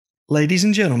Ladies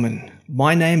and gentlemen,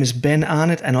 my name is Ben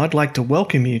Arnott and I'd like to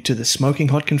welcome you to the Smoking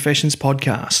Hot Confessions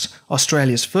podcast,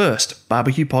 Australia's first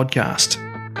barbecue podcast.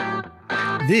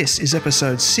 This is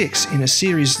episode 6 in a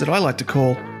series that I like to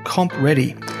call Comp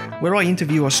Ready, where I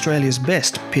interview Australia's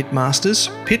best pit masters,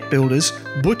 pit builders,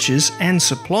 butchers and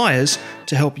suppliers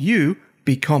to help you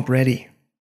be comp ready.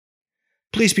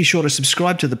 Please be sure to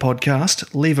subscribe to the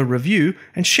podcast, leave a review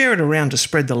and share it around to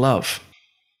spread the love.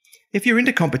 If you're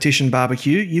into competition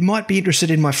barbecue, you might be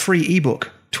interested in my free ebook,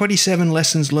 27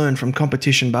 Lessons Learned from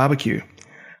Competition Barbecue.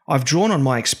 I've drawn on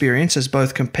my experience as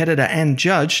both competitor and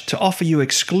judge to offer you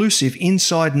exclusive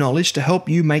inside knowledge to help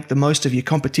you make the most of your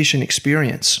competition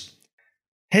experience.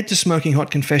 Head to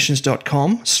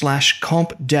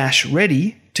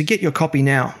smokinghotconfessions.com/comp-ready to get your copy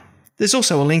now. There's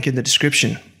also a link in the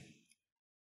description.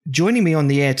 Joining me on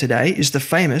the air today is the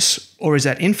famous, or is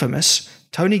that infamous,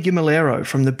 Tony Gimellaro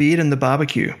from The Beard and the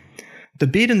Barbecue. The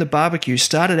Beard and the Barbecue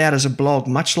started out as a blog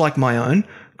much like my own,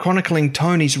 chronicling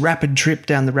Tony's rapid trip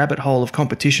down the rabbit hole of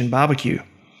competition barbecue.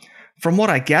 From what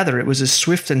I gather, it was as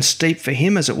swift and steep for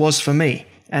him as it was for me,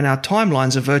 and our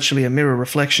timelines are virtually a mirror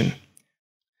reflection.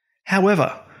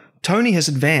 However, Tony has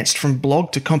advanced from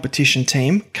blog to competition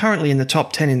team, currently in the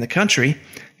top 10 in the country,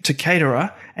 to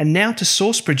caterer, and now to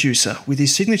sauce producer with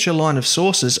his signature line of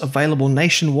sauces available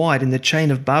nationwide in the chain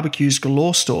of Barbecues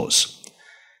Galore stores.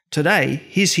 Today,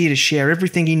 he's here to share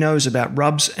everything he knows about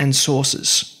rubs and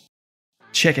sauces.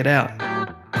 Check it out.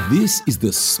 This is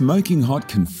the Smoking Hot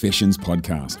Confessions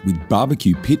podcast with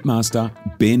barbecue pitmaster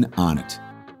Ben Arnott.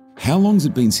 How long's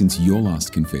it been since your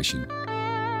last confession?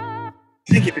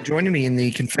 Thank you for joining me in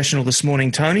the confessional this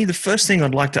morning, Tony. The first thing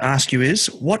I'd like to ask you is,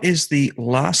 what is the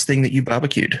last thing that you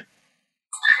barbecued?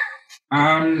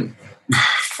 5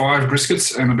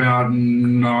 briskets and about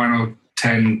 9 or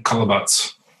 10 collar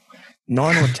butts.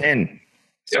 9 or 10.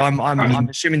 So Yep. I'm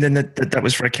assuming then that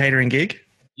was for a catering gig?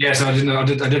 Yeah, so I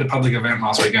did a public event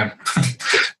last weekend.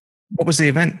 What was the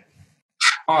event?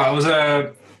 Oh, it's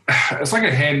like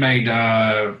a handmade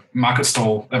market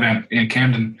stall event in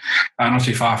Camden, not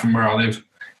too far from where I live.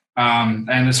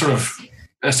 And it's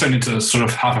turned into sort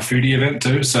of half a foodie event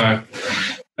too. So I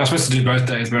was supposed to do both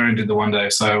days, but I only did the one day.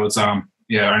 So it was, I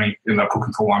only ended up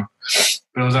cooking for one.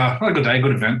 But it was a good day,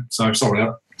 good event. So I sold it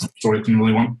out. That's all you can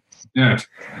really want. Yeah.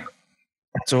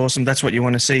 That's awesome. That's what you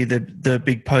want to see, the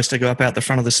big poster go up out the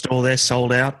front of the store there,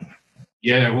 sold out.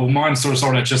 Yeah, well, mine sort of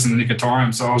sold out just in the nick of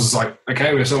time. So I was just like,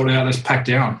 okay, we're sold out. Let's pack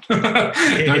down. No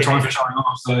time for showing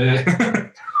off. So, yeah.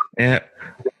 Yeah.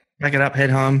 Pack it up, head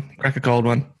home, crack a cold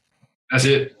one. That's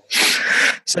it.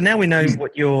 So now we know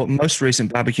what your most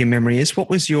recent barbecue memory is. What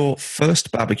was your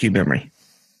first barbecue memory?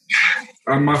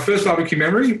 My first barbecue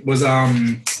memory was,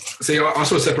 I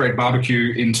sort of separate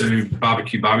barbecue into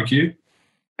barbecue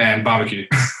and barbecue.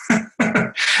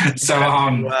 So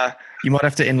you might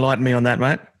have to enlighten me on that,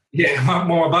 mate. Yeah,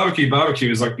 my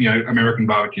barbecue is like, American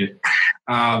barbecue.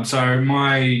 So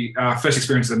my first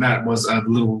experience in that was a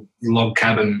little log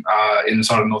cabin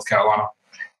inside of North Carolina.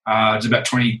 It's about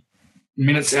 20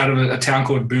 minutes out of a town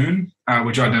called Boone,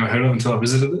 which I'd never heard of until I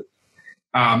visited it.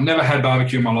 Never had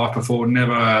barbecue in my life before,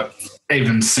 never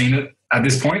even seen it at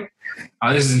this point.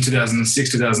 This is in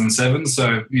 2006, 2007,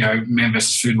 so, Man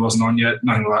vs. Food wasn't on yet.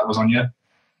 Nothing like that was on yet.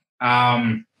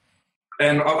 And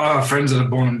I have friends that are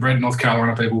born and bred North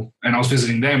Carolina people, and I was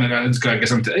visiting them and I let's go get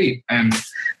something to eat. And,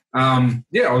 I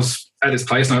was at this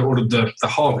place and I ordered the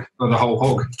hog, or the whole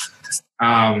hog,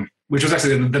 which was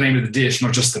actually the name of the dish,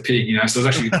 not just the pig, So it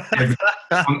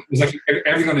was actually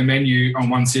everything on the menu on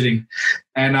one sitting.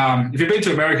 And if you've been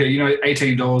to America,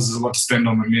 $18 is a lot to spend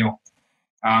on the meal.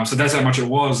 So that's how much it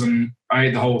was, and I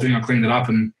ate the whole thing. I cleaned it up,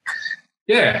 and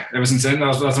ever since then, that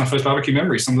was my first barbecue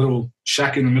memory. Some little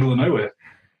shack in the middle of nowhere.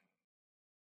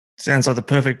 Sounds like the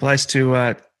perfect place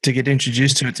to get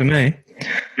introduced to it to me.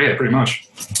 Yeah, pretty much.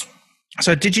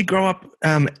 So, did you grow up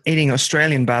eating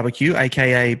Australian barbecue,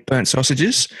 aka burnt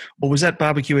sausages, or was that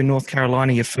barbecue in North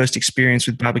Carolina your first experience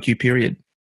with barbecue? Period.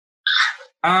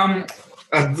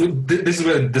 This is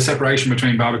where the separation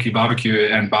between barbecue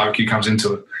and barbecue comes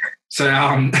into it. So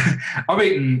I've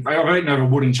eaten over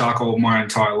wood and charcoal my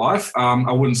entire life.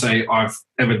 I wouldn't say I've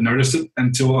ever noticed it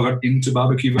until I got into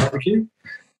barbecue.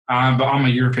 But I'm a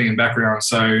European background,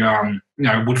 so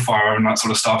wood fire and that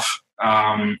sort of stuff.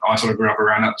 I sort of grew up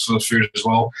around that sort of food as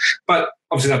well. But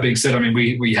obviously, that being said,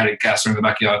 we had a gas in the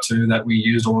backyard too that we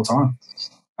used all the time.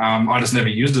 I just never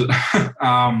used it.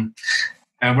 And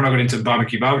when I got into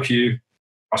barbecue,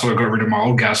 I sort of got rid of my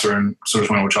old gasser and sort of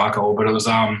went with charcoal. But it was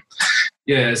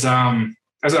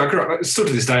as I grew up, still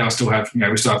to this day, I still have,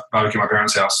 we still have barbecue at my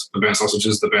parents' house, the burnt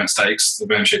sausages, the burnt steaks, the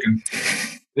burnt chicken.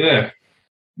 Yeah.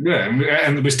 Yeah,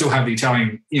 and we still have the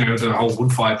Italian, the whole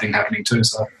wood-fired thing happening too.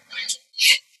 So,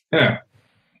 yeah.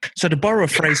 So to borrow a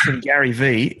phrase from Gary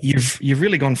V, you've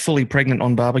really gone fully pregnant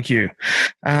on barbecue.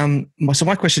 So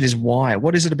my question is why?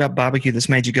 What is it about barbecue that's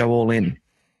made you go all in?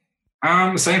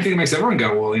 The same thing that makes everyone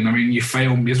go all in. I mean, you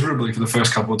fail miserably for the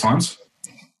first couple of times,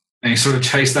 and you sort of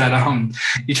chase that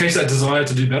desire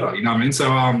to do better. You know what I mean? So,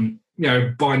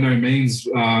 by no means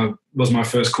was my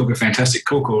first cook a fantastic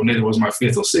cook, or neither was my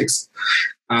fifth or sixth.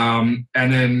 And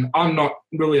then I'm not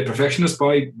really a perfectionist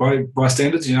by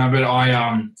standards, but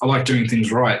I like doing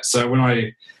things right. So when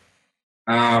I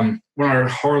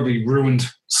horribly ruined,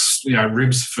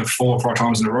 ribs for 4 or 5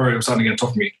 times in a row, it was starting to get top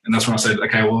of me. And that's when I said,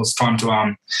 okay, well, it's time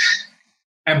to,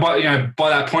 and by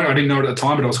that point, I didn't know it at the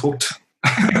time, but I was hooked.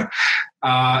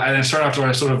 And then straight after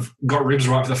I sort of got ribs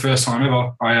right for the first time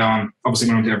ever, I obviously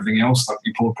went on to everything else, like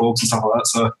you pulled porks and stuff like that.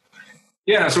 So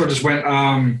yeah, I sort of just went,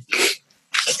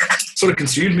 sort of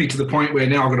consumed me to the point where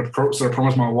now I've got to sort of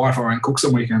promise my wife I won't cook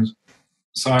some weekends.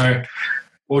 So,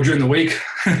 or during the week.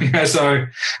 So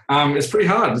it's pretty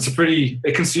hard.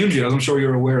 It consumes you, as I'm sure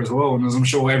you're aware as well. And as I'm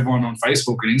sure everyone on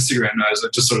Facebook and Instagram knows,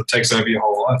 it just sort of takes over your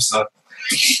whole life. So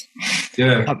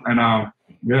yeah. And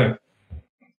yeah.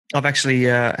 I've actually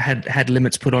had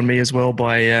limits put on me as well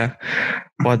by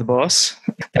the boss.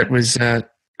 That was a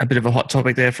bit of a hot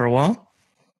topic there for a while.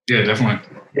 Yeah,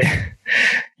 definitely. Yeah.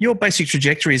 Your basic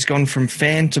trajectory has gone from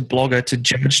fan to blogger to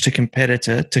judge to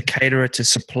competitor to caterer to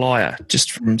supplier,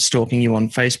 just from stalking you on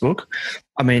Facebook.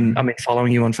 I mean,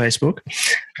 following you on Facebook.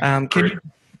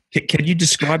 Can you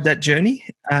describe that journey?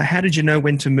 How did you know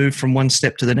when to move from one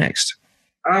step to the next?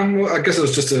 Well, I guess it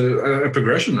was just a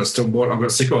progression as to what I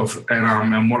got sick of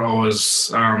and what I was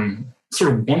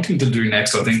sort of wanting to do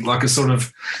next. I think, like, a sort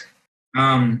of,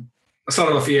 I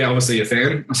started off, obviously a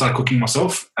fan. I started cooking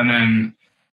myself, and then,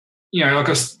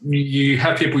 you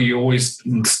have people you always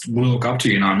will look up to.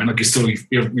 You know what I mean? Like,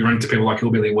 you run into people like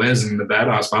Hillbilly Wes and the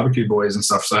Badass Barbecue Boys and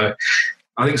stuff. So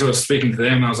I think sort of speaking to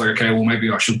them, I was like, okay, well,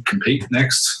 maybe I should compete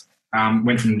next.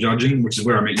 Went from judging, which is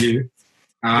where I met you,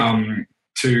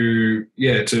 to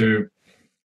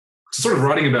sort of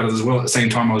writing about it as well at the same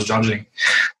time I was judging.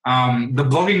 The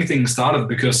blogging thing started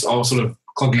because I was sort of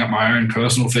clogging up my own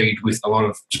personal feed with a lot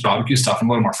of just barbecue stuff, and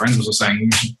a lot of my friends were saying,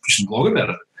 you should blog about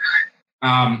it.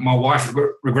 My wife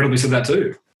regrettably said that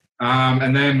too.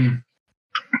 And then,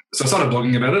 so I started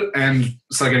blogging about it and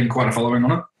started getting quite a following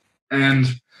on it. And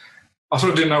I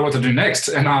sort of didn't know what to do next.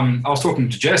 And I was talking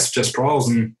to Jess Priles,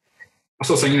 and I was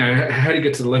sort of saying, how do you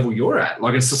get to the level you're at?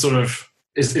 Like, it's just sort of,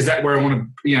 is that where I want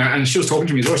to, and she was talking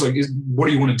to me as well. She's like, what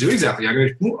do you want to do exactly? I go,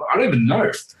 well, I don't even know.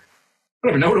 I don't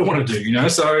even know what I want to do,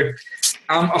 So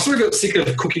I sort of got sick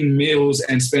of cooking meals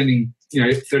and spending,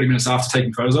 30 minutes after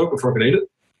taking photos of it before I could eat it.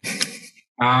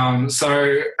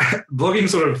 So blogging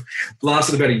sort of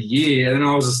lasted about a year, and then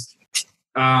I was just,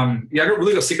 I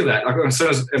really got sick of that. Like, so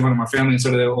as everyone in my family and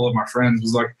sort of all of my friends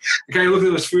was like, okay, look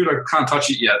at this food. I can't touch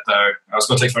it yet, though. I was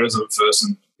going to take photos of it first,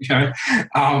 and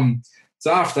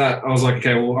so after that, I was like,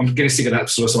 okay, well, I'm getting sick of that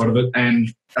sort of side of it,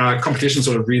 and competition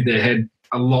sort of reared their head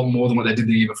a lot more than what they did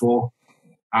the year before.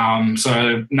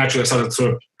 So naturally, I started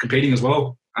sort of competing as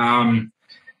well, and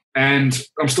I'm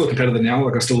still a competitor now.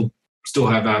 Like, I still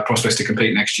have prospects to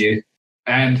compete next year,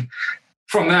 and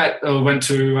from that, I went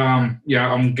to,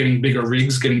 I'm getting bigger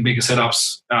rigs, getting bigger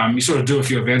setups. You sort of do a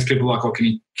few events. People are like, oh,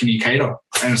 can you cater?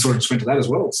 And sort of just went to that as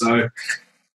well. So,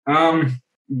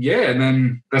 and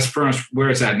then that's pretty much where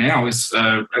it's at now, is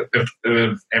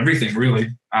everything really.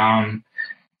 To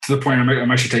the point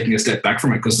I'm actually taking a step back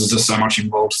from it because there's just so much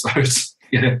involved. So it's,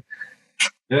 but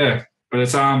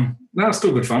it's it's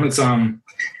still good fun. It's I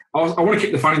want to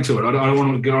keep the fun into it. I don't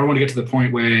want to get to the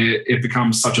point where it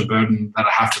becomes such a burden that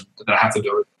I have to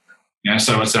do it.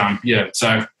 So it's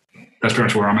so that's pretty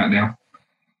much where I'm at now.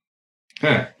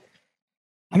 Yeah.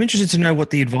 I'm interested to know what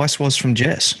the advice was from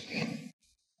Jess.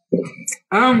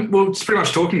 Well, it's pretty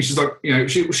much talking. She's like,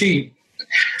 she pretty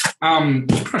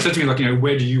much said to me, like,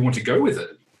 where do you want to go with it?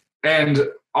 And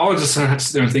I was just had to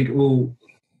sit there and think, well,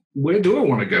 where do I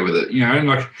want to go with it? And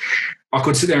like, I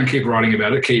could sit there and keep writing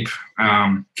about it, keep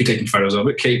taking photos of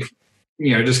it, keep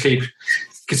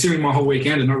consuming my whole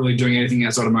weekend and not really doing anything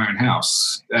outside of my own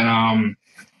house. And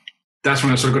that's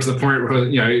when I sort of got to the point where,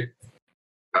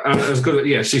 it was good.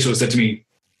 Yeah, she sort of said to me,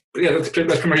 that's pretty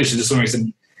much it. She just sort of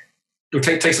said,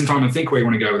 take some time and think where you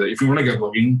want to go with it. If you want to go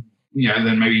blogging,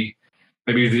 then maybe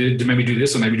do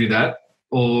this or maybe do that.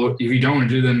 Or if you don't want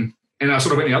to do, then, and I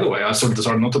sort of went the other way. I sort of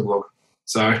decided not to blog.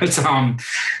 So it's so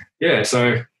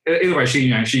either way, she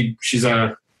has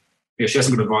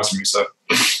some good advice from me. So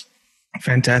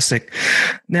Fantastic.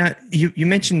 Now, you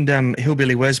mentioned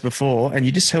Hillbilly Wes before, and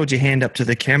you just held your hand up to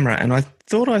the camera, and I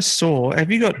thought I saw.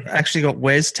 Have you actually got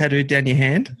Wes tattooed down your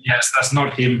hand? Yes, that's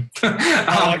not him.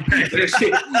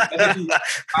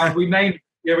 We named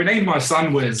my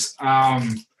son Wes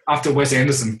after Wes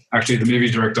Anderson, actually the movie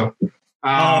director.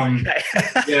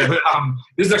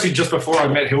 This is actually just before I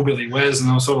met Hillbilly Wes,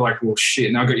 and I was sort of like, well,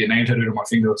 shit, now I got your name tattooed on my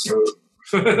finger, so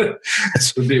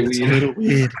that's a bit weird. A little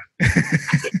weird.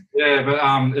 Yeah,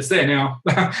 but it's there now.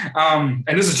 And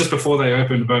this is just before they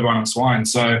opened Bovine and Swine,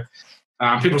 so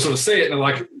people sort of see it and they're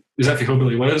like, is that for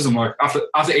Hillbilly Wes? I'm like, after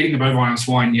eating the Bovine and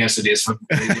Swine, yes, it is.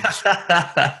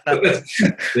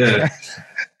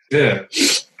 Yeah.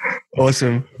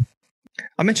 Awesome.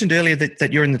 I mentioned earlier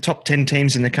that you're in the top 10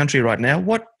 teams in the country right now.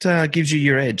 What gives you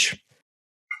your edge?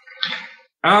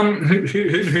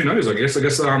 Who knows, I guess.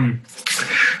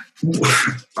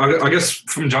 I guess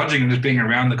from judging and just being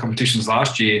around the competitions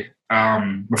last year,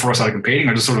 before I started competing,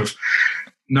 I just sort of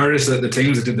noticed that the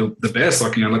teams that did the best,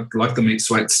 like the Meat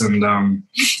Sweats and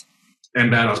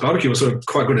Badass Barbecue, were sort of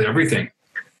quite good at everything.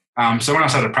 So when I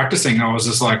started practicing, I was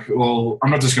just like, well,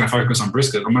 I'm not just going to focus on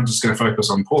brisket. I'm not just going to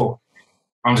focus on pork.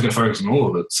 I'm just going to focus on all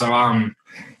of it. So I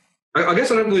guess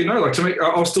I don't really know. Like, to me,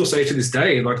 I'll still say to this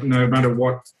day, like, no matter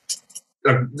what,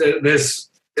 there's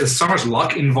so much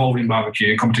luck involved in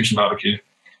barbecue, competition barbecue.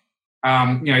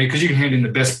 Because you can hand in the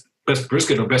best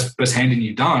brisket or best hand-in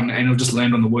you've done, and it'll just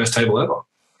land on the worst table ever.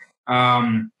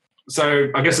 So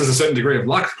I guess there's a certain degree of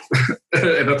luck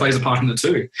that plays a part in it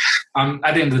too.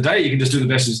 At the end of the day, you can just do the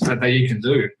best that you can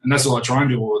do, and that's all I try and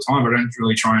do all the time. I don't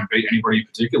really try and beat anybody in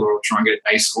particular or try and get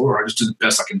a score. I just do the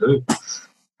best I can do.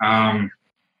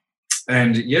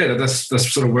 And yeah, that's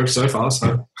sort of worked so far.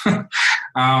 So.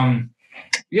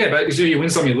 Yeah, but you win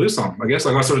some, you lose some, I guess.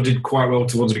 Like, I sort of did quite well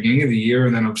towards the beginning of the year,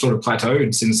 and then I've sort of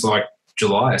plateaued since like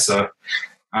July. So,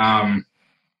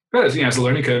 but it's a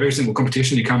learning curve. Every single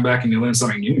competition, you come back and you learn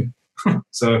something new.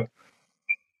 So,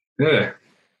 yeah.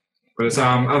 But it's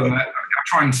other than that, I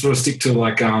try and sort of stick to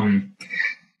my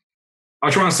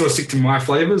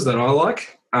flavors that I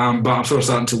like. But I'm sort of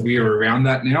starting to veer around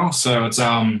that now. So it's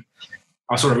I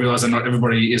sort of realize that not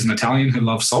everybody is an Italian who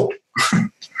loves salt.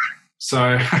 So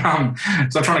I'm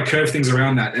trying to curve things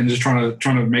around that and just trying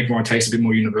to make my taste a bit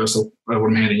more universal what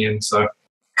I'm handing in. So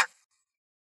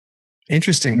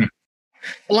interesting.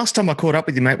 The last time I caught up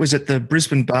with you, mate, was at the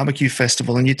Brisbane Barbecue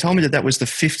Festival, and you told me that was the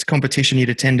 5th competition you'd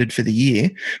attended for the year.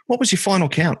 What was your final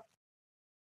count?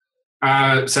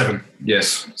 7,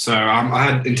 yes. So I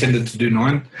had intended to do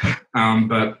 9,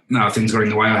 but no, things got in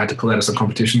the way. I had to pull out of some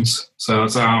competitions. So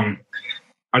it's I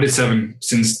did 7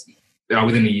 since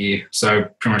within a year. So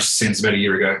pretty much since about a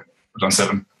year ago, I've done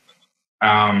 7.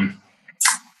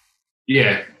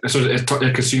 Yeah,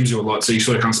 it consumes you a lot, so you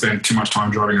sort of can't spend too much time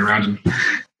driving around. And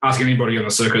ask anybody on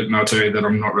the circuit, and I'll tell you that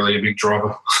I'm not really a big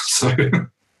driver. So I'm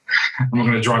not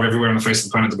going to drive everywhere on the face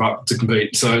of the planet to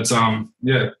compete. So it's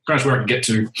pretty much where I can get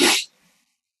to.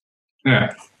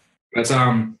 Yeah, that's so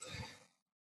I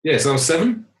was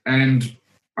 7, and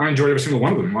I enjoyed every single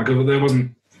one of them. Like, there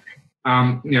wasn't,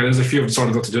 there's a few I've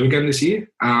decided not to do again this year,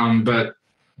 but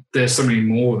there's so many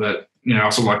more that I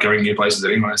also like going new places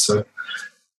anyway. So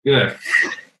yeah.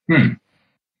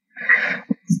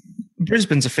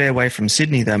 Brisbane's a fair way from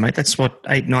Sydney, though, mate. That's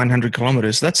 800-900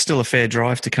 kilometres. That's still a fair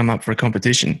drive to come up for a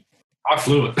competition. I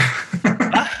flew it.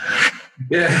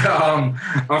 Yeah,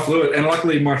 I flew it, and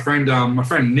luckily my friend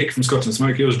Nick from Scotch and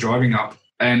Smoke, he was driving up,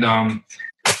 and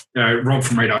Rob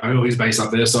from Radar Hill, he's based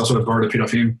up there, so I sort of borrowed a pit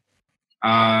off him.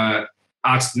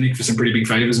 Asked Nick for some pretty big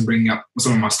favours and bringing up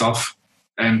some of my stuff,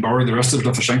 and borrowed the rest of it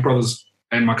off the Shank brothers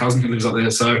and my cousin who lives up there.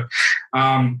 So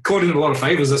caught in a lot of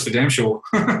favours, that's for damn sure.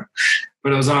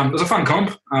 But it was a fun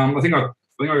comp. I think I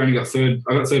only got third.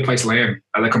 I got third place lamb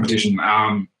at that competition.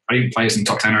 I didn't place in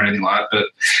top 10 or anything like that, but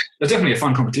it's definitely a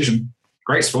fun competition.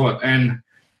 Great spot. And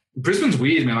Brisbane's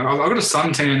weird, man. I got a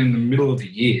suntan in the middle of the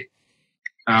year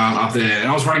up there, and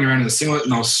I was running around in the singlet,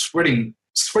 and I was sweating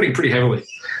pretty heavily.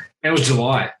 And it was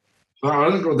July. I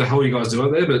don't know what the hell you guys do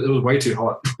up there, but it was way too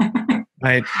hot.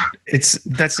 Mate, that's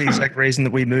the exact reason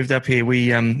that we moved up here.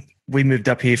 We moved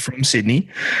up here from Sydney,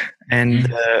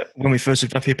 and when we first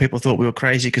moved up here, people thought we were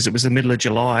crazy because it was the middle of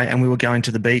July and we were going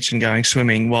to the beach and going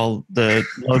swimming while the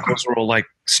locals were all like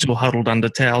still huddled under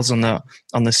towels on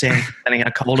the sand, telling how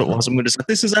cold it was, and we're just like,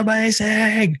 "This is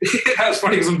amazing." Yeah, it's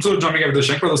funny because I'm sort of jumping over the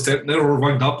Shank Brothers tent. They're all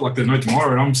rugged up like there's no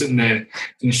tomorrow, and I'm sitting there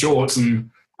in shorts. And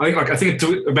I think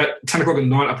about 10 o'clock at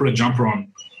night, I put a jumper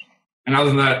on. And other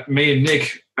than that, me and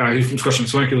Nick, who's from Scotch and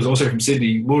Smoke, who was also from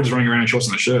Sydney, we were just running around in shorts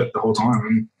and a shirt the whole time.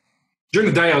 And during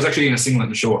the day, I was actually in a singlet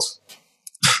and shorts.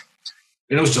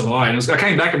 And it was July. And I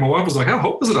came back and my wife was like, how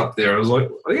hot was it up there? I was like,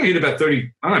 I think I hit about 30. I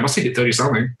don't know, I must have hit 30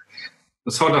 something.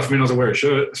 It's hot enough for me not to wear a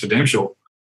shirt. That's for damn sure.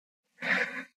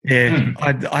 Yeah,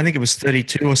 I think it was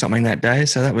 32 or something that day.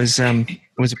 So that was a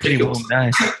pretty warm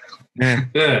day. Yeah.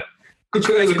 Yeah. It was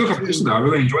a good competition though. I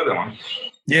really enjoyed that one.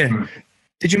 Yeah.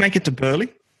 Did you make it to Burleigh?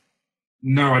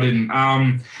 No, I didn't.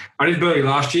 I did Burleigh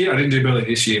last year. I didn't do Burleigh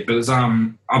this year, but it's,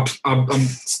 I'm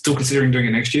still considering doing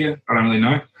it next year. I don't really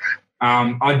know.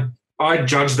 I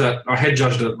judged that. I had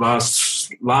judged it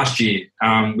last year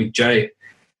with Jay.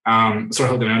 So I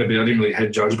helped him out a bit. I didn't really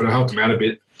head judge, but I helped him out a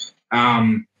bit.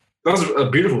 That was a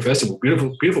beautiful festival,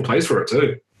 beautiful place for it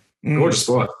too. Gorgeous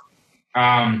spot.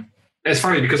 It's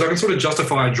funny because I can sort of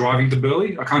justify driving to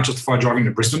Burleigh. I can't justify driving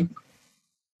to Brisbane.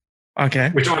 Okay.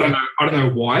 Which I don't know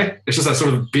why. It's just that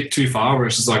sort of bit too far where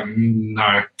it's just like,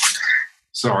 no,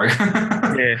 sorry.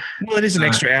 Yeah. Well, it is an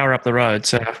extra hour up the road,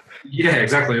 so. Yeah,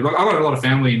 exactly. Look, I've got a lot of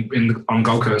family on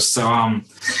Gold Coast, so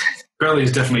Burleigh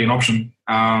is definitely an option.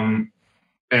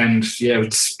 And yeah, I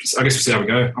guess we'll see how we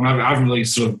go. I haven't really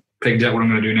sort of pegged out what I'm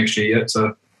going to do next year yet.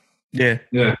 So yeah.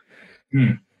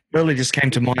 Burleigh just came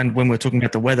to mind when we were talking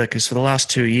about the weather, because for the last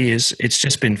 2 years it's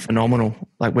just been phenomenal.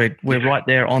 Like we're right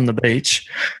there on the beach,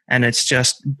 and it's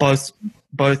just both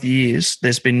years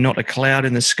there's been not a cloud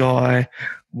in the sky,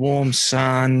 warm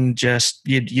sun. Just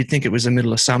you'd think it was the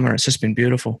middle of summer. It's just been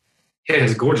beautiful. Yeah,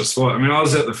 it's a gorgeous spot. I mean, I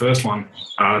was at the first one.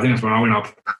 I think that's when I went up.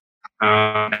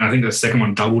 And I think the second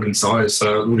one doubled in size,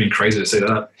 so it would have been crazy to see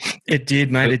that. It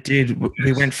did, mate. It did.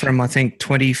 We went from, I think,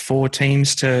 24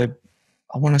 teams to,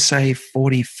 I want to say,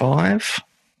 45.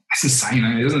 That's insane,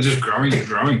 eh? Isn't it just growing and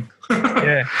growing?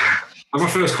 Yeah. Like my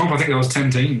first comp, I think there was 10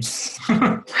 teams.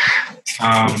 And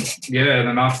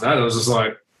then after that, it was just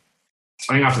like,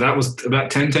 I think after that was about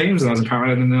 10 teams, and I was in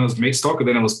Parramatta, and then there was Meat Stock, and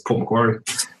then it was Port Macquarie.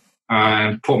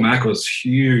 And Port Mac was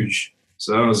huge,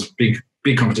 so that was big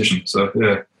competition. So,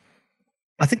 yeah.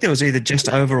 I think there was either just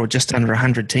over or just under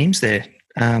 100 teams there.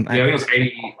 I think it was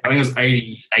 80. I think it was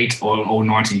 88 or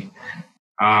 90.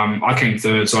 I came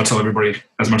third, so I tell everybody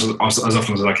as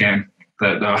often as I can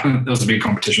that that was a big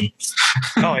competition.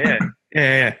 Oh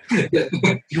yeah.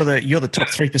 You're the top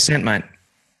 3%, mate.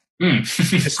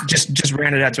 Just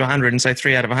round it out to 100 and say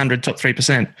 3 out of 100, top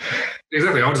 3%.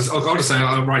 Exactly. I'll just say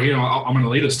right here, I'm an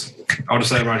elitist. I'll just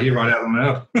say it right here, right out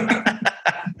loud.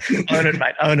 Own it,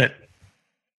 mate. Own it.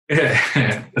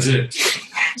 Yeah, that's it.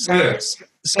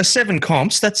 So 7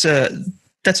 comps, that's a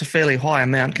fairly high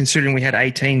amount considering we had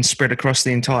 18 spread across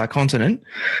the entire continent.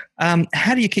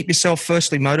 How do you keep yourself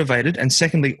firstly motivated and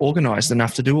secondly organised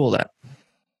enough to do all that?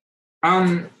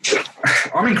 I'm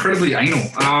incredibly anal.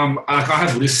 I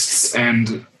have lists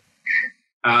and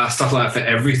stuff like that for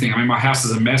everything. I mean, my house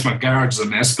is a mess, my garage is a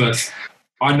mess, but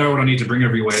I know what I need to bring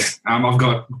everywhere. I've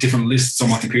got different lists on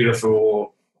my computer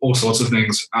for all sorts of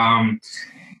things.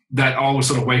 That I'll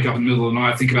sort of wake up in the middle of the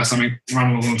night, think about something,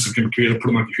 run along to the computer, put it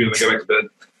on my computer, then go back to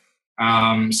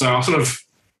bed. So I'll sort of,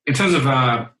 in terms of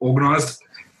organised,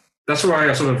 that's where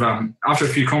I sort of, after a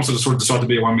few comps, I sort of decided to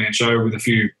be a one-man show with a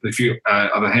few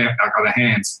other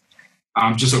hands,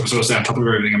 just sort of stay on top of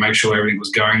everything and make sure everything was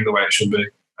going the way it should be,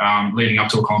 leading up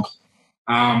to a comp.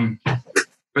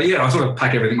 But yeah, I sort of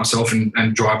pack everything myself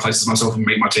and drive places myself and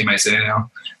meet my teammates there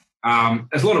now.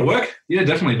 It's a lot of work, yeah,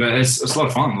 definitely, but it's a lot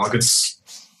of fun. Like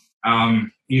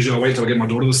usually I wait till I get my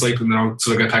daughter to sleep and then I'll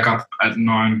sort of go pack up at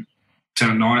 9, 10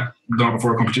 at night, the night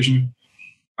before a competition.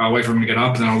 I'll wait for them to get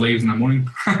up and then I'll leave in the morning.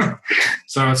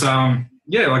 So it's,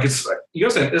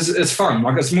 it's fun.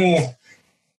 Like it's more,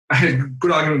 I had a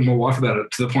good argument with my wife about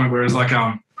it to the point where it's like,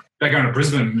 back going to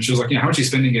Brisbane and she was like, how much are you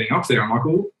spending getting up there? I'm like,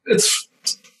 well, you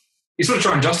sort of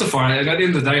try and justify it. And at the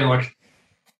end of the day, like,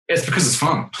 it's because it's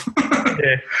fun.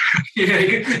 Yeah, you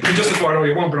can justify it all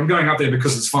you want, but I'm going up there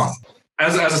because it's fun.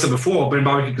 As I said before, Ben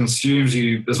Barbecue consumes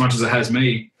you as much as it has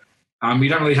me. You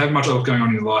don't really have much else going on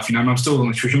in your life. You know, I'm still in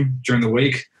nutrition during the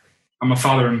week. I'm a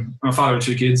father of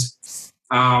 2 kids.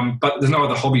 But there's no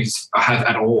other hobbies I have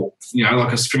at all. You know,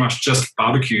 like it's pretty much just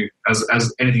barbecue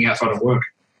as anything outside of work.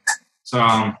 So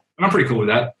and I'm pretty cool with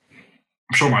that.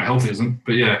 I'm sure my health isn't,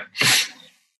 but yeah.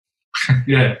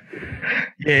 Yeah.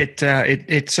 Yeah,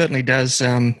 it certainly does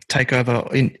take over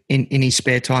in any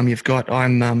spare time you've got.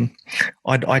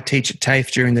 I teach at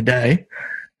TAFE during the day,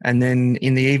 and then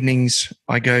in the evenings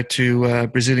I go to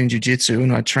Brazilian Jiu-Jitsu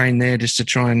and I train there just to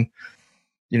try and,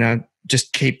 you know,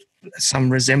 just keep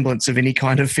some resemblance of any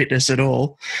kind of fitness at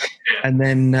all. And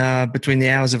then between the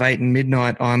hours of 8 and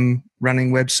midnight, I'm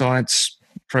running websites,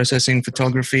 processing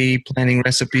photography, planning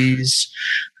recipes.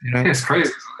 You know, it's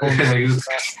crazy.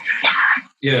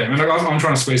 Yeah, I mean, I'm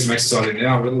trying to squeeze some exercise in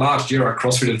now. But last year I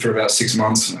CrossFitted for about 6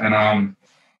 months, and I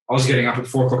I was getting up at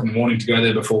 4 o'clock in the morning to go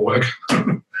there before work.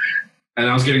 And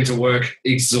I was getting to work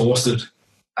exhausted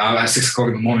at 6 o'clock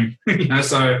in the morning.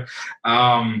 So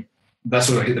that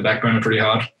sort of hit the backbone pretty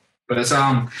hard. But it's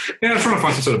trying to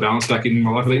find some sort of balance back in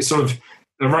my life. It's sort of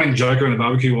the running joke around the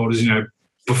barbecue world is,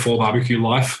 before barbecue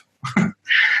life.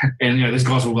 And, these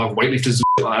guys were like weightlifters and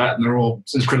shit like that, and they're all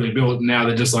incredibly built. And now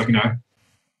they're just like,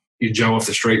 you Joe off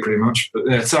the street pretty much. But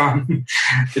it's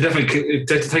it definitely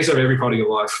takes over every part of your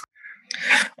life.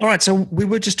 All right, so we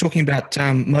were just talking about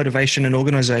motivation and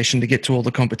organisation to get to all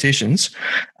the competitions.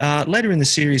 Later in the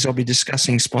series, I'll be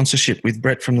discussing sponsorship with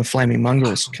Brett from the Flaming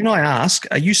Mongrels. Can I ask,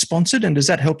 are you sponsored, and does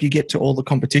that help you get to all the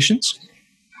competitions?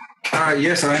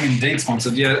 Yes, I am indeed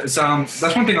sponsored. Yeah, it's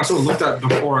that's one thing I sort of looked at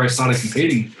before I started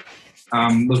competing.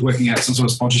 Was working out some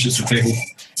sort of sponsorships for people.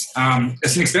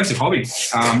 It's an expensive hobby,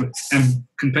 and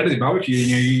competitive barbecue.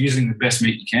 You're using the best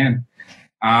meat you can.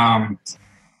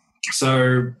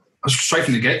 So straight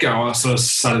from the get-go, I sort of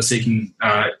started seeking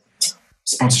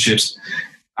sponsorships.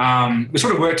 We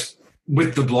sort of worked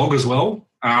with the blog as well.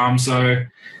 I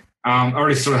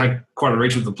already sort of had quite a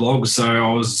reach with the blog, so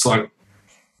I was just like,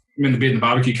 when the Beard and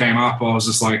Barbecue came up, I was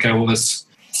just like, okay, well, let's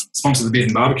sponsor the Beard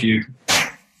and Barbecue.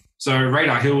 So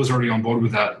Radar Hill was already on board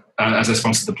with that as I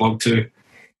sponsored the blog too.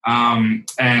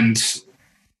 And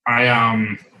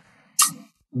I,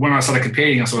 when I started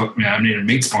competing, I thought, I needed a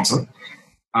meat sponsor.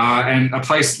 And a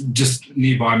place just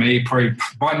nearby me, probably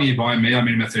by nearby me, I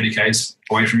mean about 30 k's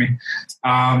away from me.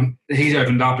 He's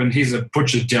opened up, and he's a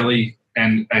butcher, deli,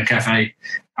 and cafe.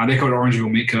 They're called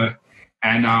Orangeville Meat Co.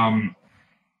 And I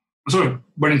sort of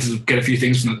went in to get a few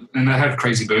things from it, and they have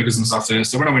crazy burgers and stuff there.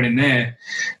 So when I went in there,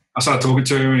 I started talking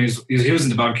to him, and he was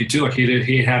into barbecue too. Like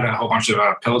he had a whole bunch of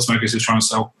pellet smokers he was trying to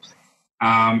sell.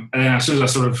 And then as soon as I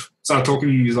sort of started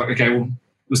talking, he's like, okay, well,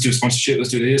 let's do a sponsorship, let's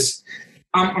do this.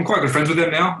 I'm quite good friends with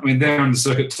them now. I mean, they're on the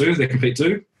circuit too. They compete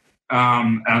too.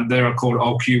 And they're called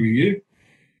Old Q Review.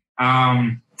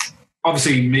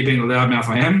 Obviously, me being the loudmouth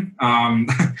I am,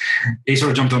 he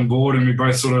sort of jumped on board, and we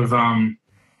both sort of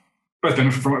both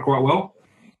benefit from it quite well.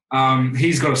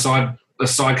 He's got a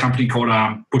side company called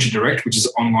Butcher Direct, which is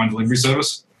an online delivery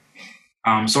service.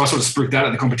 So I sort of spruiked that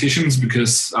at the competitions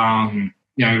because,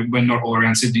 we're not all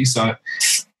around Sydney. So,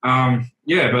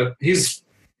 but he's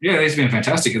been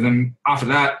fantastic. And then after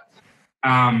that,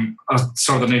 I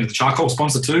sort of needed the charcoal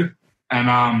sponsor too.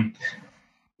 And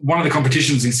one of the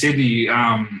competitions in Sydney,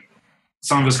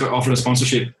 some of us got offered a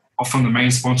sponsorship from the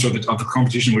main sponsor of the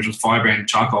competition, which was Firebrand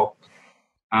Charcoal.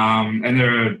 And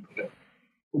they're a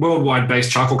worldwide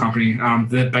based charcoal company.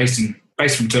 They're based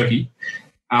from Turkey.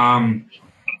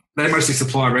 They mostly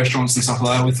supply restaurants and stuff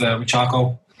like that with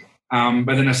charcoal.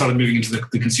 But then they started moving into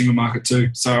the consumer market too.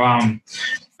 So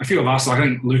a few of us, I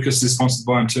think Lucas is sponsored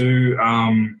by them too.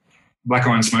 Black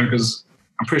Iron Smokers,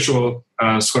 I'm pretty sure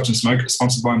Scotch and Smoke is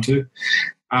sponsored by them too.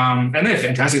 And they're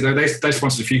fantastic. They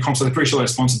sponsored a few comps. I'm pretty sure they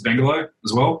sponsored Bengalo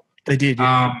as well. They did.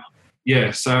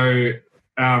 Yeah. So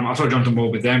I sort of jumped on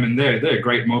board with them, and they're a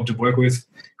great mob to work with.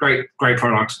 Great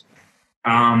product.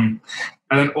 And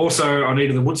then also I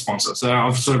needed the wood sponsor. So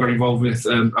I've sort of got involved with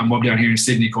a mob down here in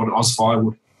Sydney called Oz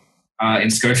Firewood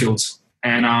in Schofields.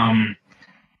 And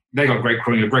they got great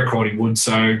quality wood.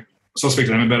 So I speak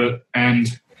to them about it. And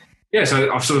yeah,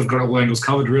 so I've sort of got all angles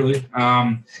covered really.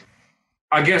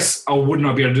 I guess I would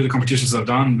not be able to do the competitions I've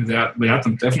done without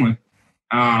them, definitely.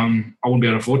 I wouldn't be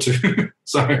able to afford to.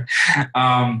 So as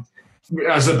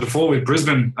I said before with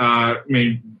Brisbane,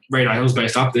 Radar Hill's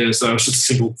based up there, so it was just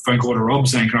a simple phone call to Rob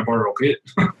saying, can I borrow a pit?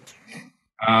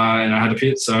 And I had a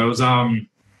pit, so it was that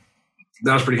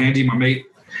was pretty handy. My mate,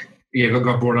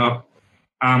 got brought up.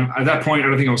 At that point, I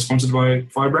don't think I was sponsored by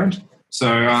Firebrand. So,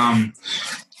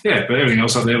 but everything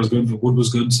else up there was good. The wood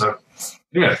was good, so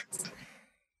yeah.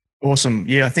 Awesome.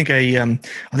 Yeah, I think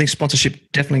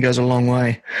sponsorship definitely goes a long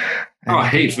way.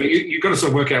 Heaps. But you've got to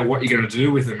sort of work out what you're going to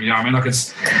do with them.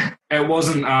 It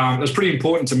was pretty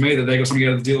important to me that they got something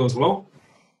out of the deal as well,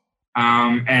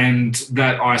 and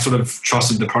that I sort of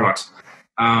trusted the product.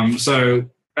 So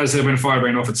as I said, when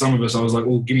Firebrand offered some of us, I was like,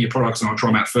 well, give me your products and I'll try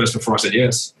them out first before I said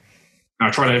yes. And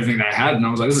I tried everything they had, and I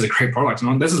was like, this is a great product.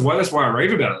 And that's why I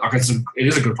rave about it. Like it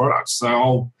is a good product.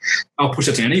 So I'll push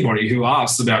it to anybody who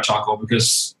asks about charcoal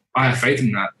because I have faith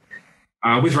in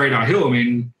that. With Radar Hill,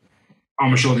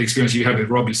 I'm sure the experience you had with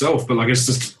Rob yourself, but it's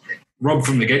just Rob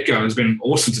from the get-go has been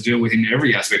awesome to deal with in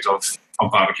every aspect of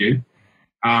barbecue.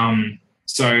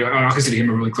 So I consider him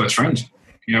a really close friend.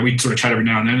 We sort of chat every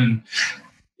now and then, and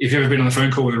if you've ever been on the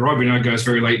phone call with Rob, it goes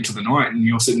very late into the night and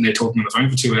you're sitting there talking on the phone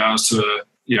for 2 hours to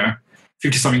a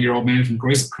 50-something-year-old man from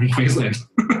Queensland.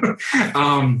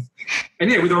 And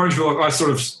with Orangeville, I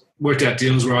sort of worked out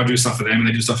deals where I do stuff for them and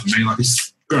they do stuff for me.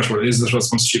 It's pretty much what it is. That's what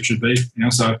sponsorship should be.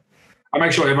 So I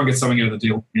make sure everyone gets something out of the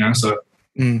deal. So.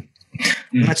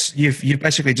 That's you've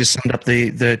basically just summed up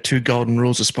the two golden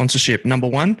rules of sponsorship. Number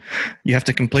one, you have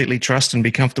to completely trust and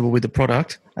be comfortable with the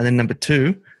product, and then number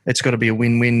two, it's got to be a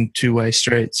win-win two-way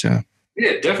street. So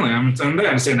yeah, definitely, and they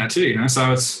understand that too.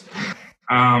 So it's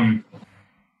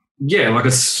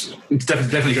it's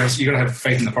definitely you got to have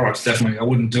faith in the product. Definitely, I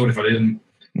wouldn't do it if I didn't.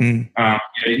 You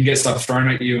can get stuff thrown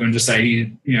at you and just say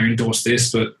endorse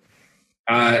this, but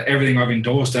everything I've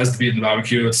endorsed as the beard and the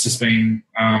barbecue, it's just been.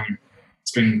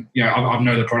 It's been, I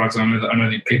know the products, I know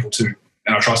the people too,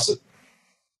 and I trust it.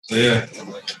 So yeah.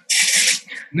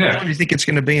 How long do you think it's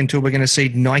going to be until we're going to see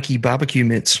Nike barbecue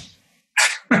mitts?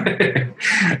 I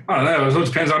don't know. It all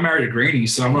depends. I'm married to Greenie,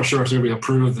 so I'm not sure if they'll be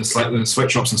approved of the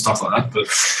sweatshops and stuff like that. But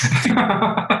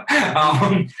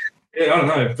I don't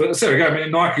know. But there we go. I mean,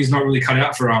 Nike's not really cut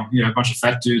out for a bunch of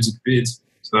fat dudes with beards.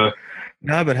 So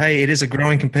no, but hey, it is a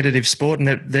growing competitive sport, and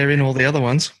they're in all the other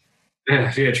ones.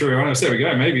 Yeah, true. I know. So there we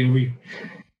go. Maybe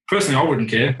personally, I wouldn't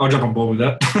care. I'll jump on board with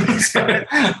that. So,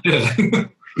 yeah.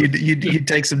 You'd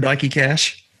take some Nike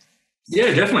cash? Yeah,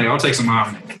 definitely. I'll take some.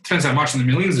 Depends how much in the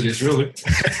millions it is, really.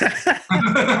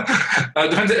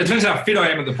 It depends how fit I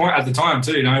am at the time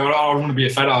too. I don't want to be a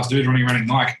fat ass dude running around in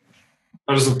Nike.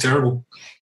 I just look terrible.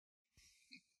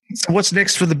 So what's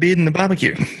next for the beard and the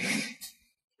barbecue?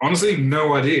 Honestly,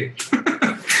 no idea.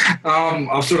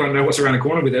 I still don't know what's around the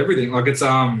corner with everything. Like it's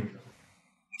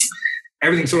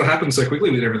everything sort of happened so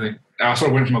quickly with everything. I sort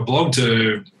of went from a blog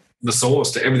to the source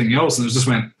to everything else, and it just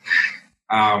went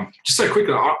just so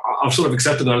quickly. I've sort of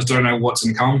accepted that I just don't know what's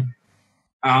going to come.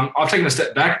 I've taken a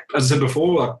step back, as I said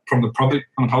before, like from the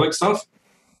public stuff,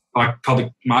 like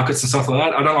public markets and stuff like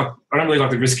that. I don't really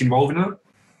like the risk involved in it.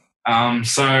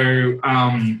 So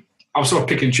I'll sort of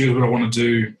pick and choose what I want to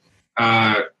do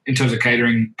in terms of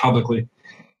catering publicly.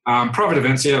 Private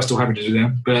events, yeah, I'm still happy to do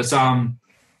them, but it's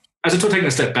as I took taking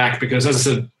a step back because, as I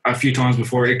said a few times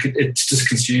before, it just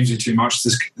consumes you too much,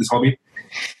 this hobby.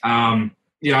 I've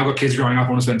got kids growing up I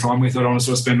want to spend time with. I don't want to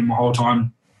sort of spend my whole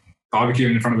time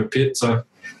barbecuing in front of a pit. So,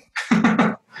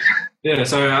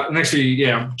 so next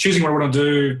year, I'm choosing what I want to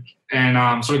do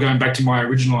and sort of going back to my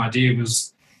original idea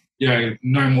was,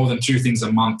 no more than 2 things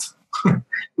a month,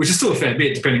 which is still a fair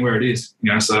bit depending where it is,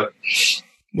 so.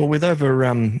 Well,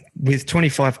 with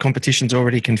 25 competitions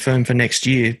already confirmed for next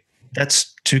year,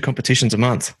 that's 2 competitions a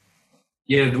month.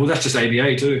 Yeah, well, that's just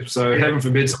ABA too. So heaven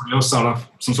forbid somebody else start up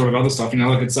some sort of other stuff.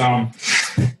 It's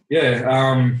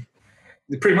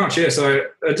pretty much yeah. So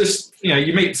just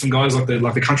you meet some guys like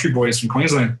the Country Boys from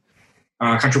Queensland,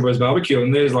 Country Boys Barbecue,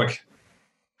 and there's like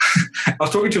I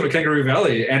was talking to him at Kangaroo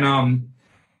Valley, and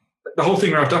the whole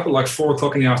thing wrapped up at like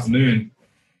 4:00 in the afternoon.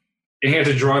 And he had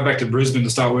to drive back to Brisbane to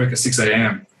start work at 6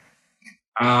 a.m.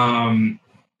 And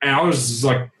I was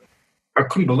like, I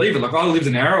couldn't believe it. Like I lived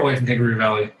an hour away from Kangaroo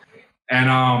Valley, and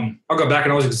I got back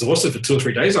and I was exhausted for 2 or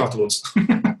 3 days afterwards.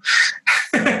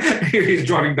 He was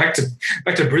driving back to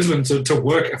Brisbane to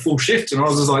work a full shift, and I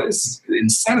was just like, this is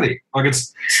insanity. Like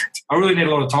I really need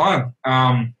a lot of time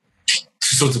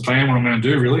to sort of plan what I'm going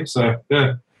to do, really. So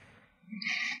yeah.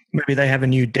 Maybe they have a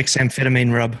new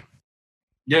dexamphetamine rub.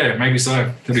 Yeah, maybe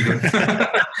so. That'd be good.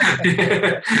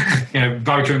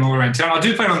 Barbecuing all around town. I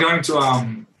do plan on going to.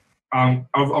 I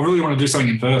really want to do something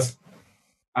in Perth.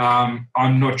 I'm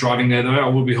not driving there though. I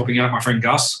will be helping out my friend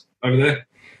Gus over there,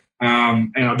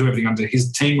 and I'll do everything under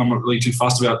his team. I'm not really too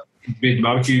fussed about being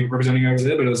barbecue representing over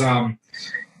there, but it was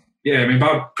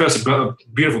Perth's a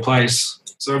beautiful place,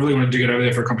 so I really want to get over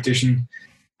there for a competition.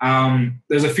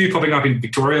 There's a few popping up in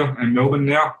Victoria and Melbourne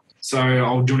now, so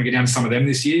I'll do want to get down to some of them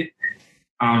this year.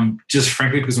 Just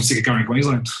frankly because I'm sick of going to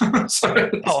Queensland.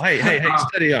 Hey,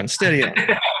 steady on.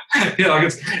 Yeah, like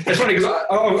it's funny because as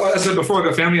I said before, I've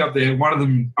got family up there. One of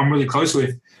them I'm really close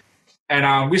with,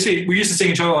 and we used to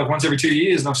see each other like once every 2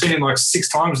 years, and I've seen him like 6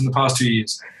 times in the past 2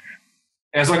 years.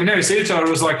 And it's like we never see each other. It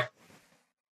was like,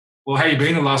 well, how you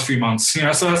been the last few months?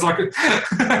 So it's like,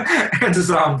 just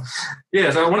so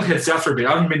I want to head south for a bit.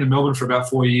 I haven't been to Melbourne for about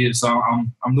 4 years, so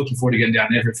I'm looking forward to getting down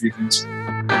there for a few things.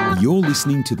 You're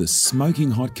listening to the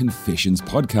Smoking Hot Confessions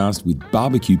podcast with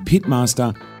barbecue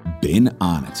pitmaster Ben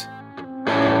Arnott.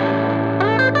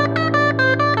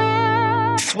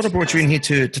 What I brought you in here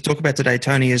to talk about today,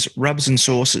 Tony, is rubs and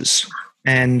sauces.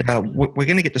 And we're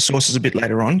going to get to sauces a bit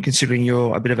later on, considering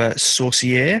you're a bit of a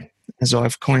saucier, as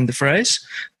I've coined the phrase.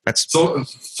 That's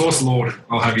Sauce Lord,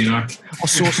 I'll have you know. Oh,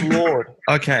 Sauce Lord.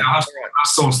 Okay.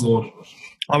 Sauce Lord.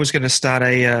 I was going to start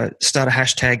a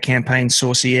hashtag campaign,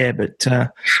 saucier, but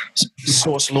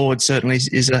Sauce Lord certainly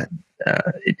is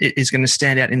going to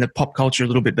stand out in the pop culture a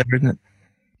little bit better, isn't it?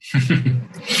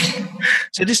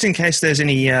 So just in case there's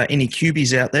any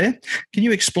cubies out there, can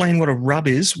you explain what a rub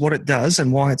is, what it does,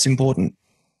 and why it's important?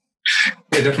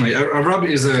 Yeah, definitely. A rub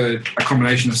is a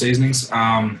combination of seasonings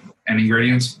and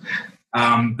ingredients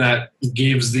that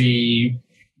gives the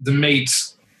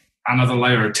meat another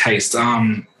layer of taste.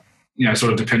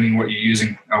 Sort of depending what you're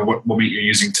using, what meat you're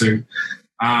using too.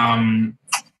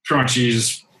 Pretty much you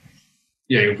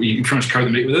pretty much coat the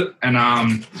meat with it,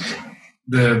 and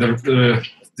the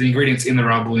ingredients in the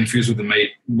rub will infuse with the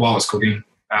meat while it's cooking.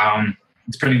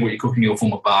 Depending what you're cooking, it'll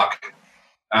form a bark,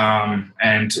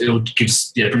 and it'll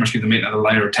pretty much give the meat another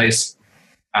layer of taste.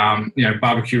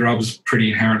 Barbecue rubs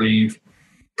pretty inherently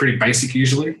pretty basic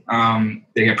usually.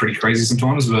 They get pretty crazy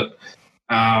sometimes, but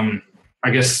I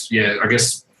guess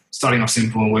starting off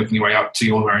simple and working your way up to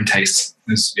your own taste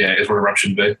is what a rub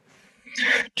should be.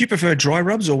 Do you prefer dry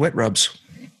rubs or wet rubs?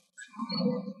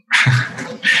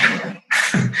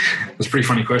 That's a pretty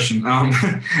funny question.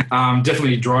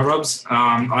 Definitely dry rubs.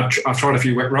 I've tried a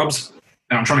few wet rubs,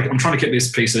 and I'm trying to keep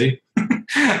this PC.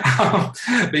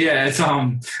 But yeah, it's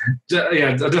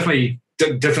definitely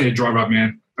a dry rub,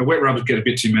 man. A wet rub would get a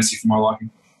bit too messy for my liking.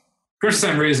 For the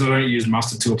same reason I don't use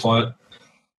mustard to apply it.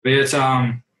 But it's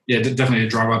definitely a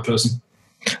dry rub person.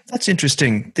 That's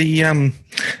interesting.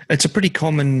 It's a pretty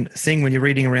common thing when you're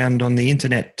reading around on the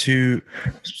internet to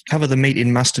cover the meat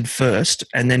in mustard first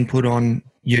and then put on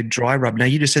your dry rub. Now,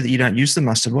 you just said that you don't use the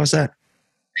mustard. Why's that?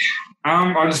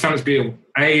 I just found it to be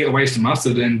a waste of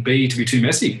mustard, and B, to be too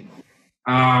messy.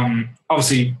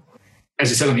 Obviously, as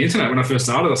you said on the internet, when I first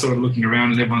started, I started looking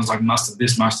around and everyone's like mustard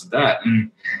this, mustard that. And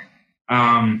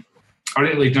I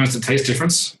didn't really notice the taste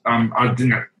difference. I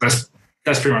think that's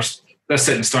pretty much that's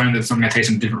set in stone that it's not going to taste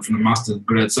any different from the mustard.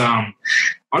 But it's I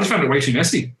just found it way too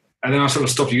messy. And then I sort of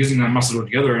stopped using that mustard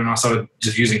altogether, and I started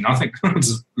just using nothing,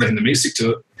 just letting the meat stick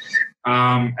to it.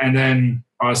 And then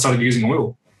I started using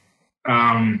oil.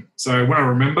 So when I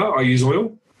remember, I use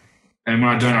oil. And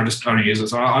when I don't, I don't use it.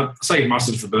 So I save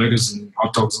mustard for burgers and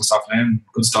hot dogs and stuff, and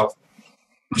good stuff.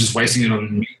 I'm just wasting it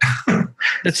on meat.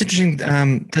 That's interesting.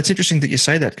 That's interesting that you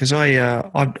say that, because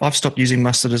I've stopped using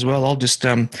mustard as well. I'll just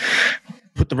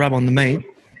put the rub on the meat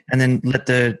and then let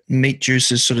the meat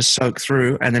juices sort of soak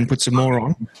through, and then put some more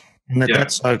on and let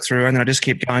that soak through, and then I just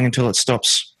keep going until it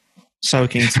stops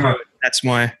soaking through. That's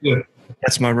my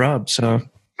rub. So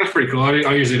that's pretty cool.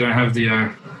 I usually don't have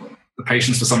the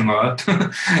patience for something like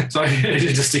that. So you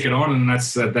just stick it on, and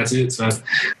that's it. So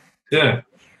yeah.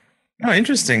 Oh,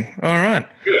 interesting. All right.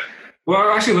 Yeah. Well,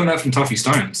 I actually learned that from Tuffy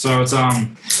Stone. So it's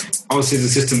I was his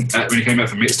assistant when he came out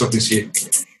for Meat Stock this year.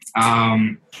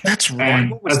 That's right.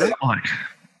 What was that like?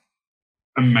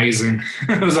 Amazing.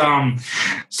 It was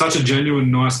such a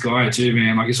genuine, nice guy too,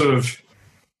 man. Like, he sort of,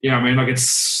 like, it's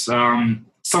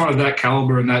someone of that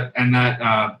caliber and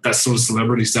that sort of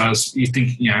celebrity status. You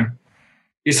think,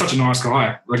 he's such a nice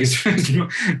guy. Like, he's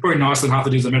probably nicer than half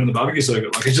the dudes I met on the barbecue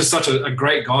circuit. Like, he's just such a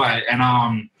great guy.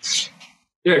 And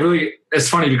really, it's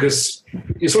funny because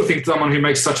you sort of think someone who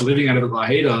makes such a living out of it like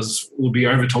he does will be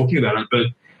over talking about it, but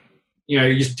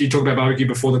you talk about barbecue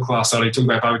before the class started, you talk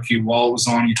about barbecue while it was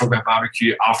on, you talk about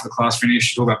barbecue after the class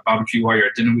finished, you talk about barbecue while you're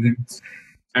at dinner with him.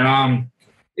 And,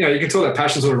 you can tell that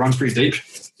passion sort of runs pretty deep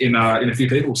in a few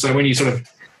people. So when you sort of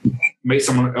meet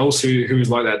someone else who is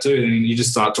like that too, then you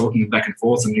just start talking back and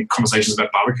forth and conversations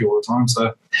about barbecue all the time.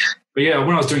 So, but yeah,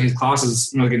 when I was doing his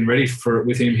classes, getting ready for it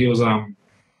with him, he was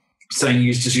saying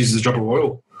he just uses a drop of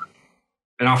oil.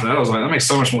 And after that, I was like, that makes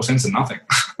so much more sense than nothing.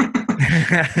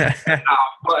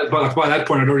 But by that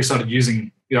point, I'd already started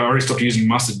using, I already stopped using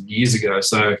mustard years ago.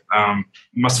 So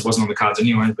mustard wasn't on the cards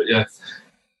anyway. But yeah,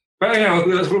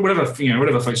 whatever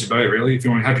floats your boat, really. If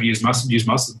you want happy to use mustard, use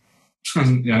mustard.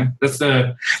 That's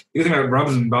the thing about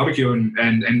rubs and barbecue, and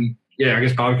I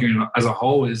guess barbecue as a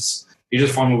whole is you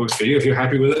just find what works for you. If you're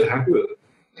happy with it, happy with it.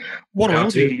 What oil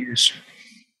do you use?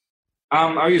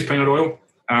 I use peanut oil,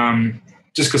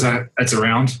 just because it's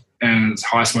around and it's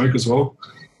high smoke as well.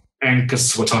 And because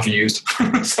it's what Tuffy used.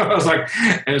 So I was like,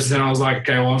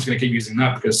 okay, well, I'm just going to keep using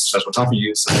that because that's what Tuffy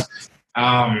used. So,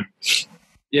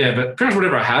 but pretty much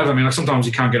whatever I have. I mean, like, sometimes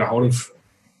you can't get a hold of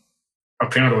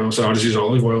peanut oil, so I just use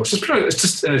olive oil. It's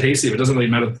just an adhesive. It doesn't really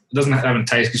matter. It doesn't have a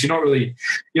taste because you're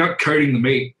not coating the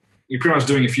meat. You're pretty much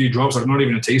doing a few drops, like not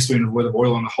even a teaspoon worth of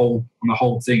oil on the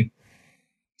whole thing.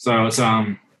 So it's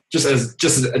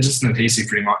just an adhesive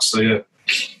pretty much. So yeah.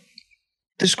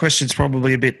 This question's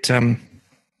probably a bit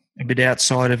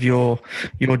outside of your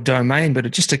domain, but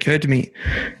it just occurred to me,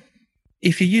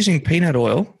 if you're using peanut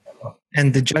oil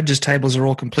and the judges' tables are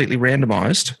all completely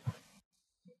randomized,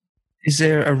 is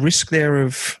there a risk there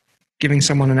of giving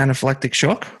someone an anaphylactic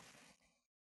shock?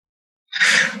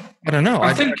 I don't know.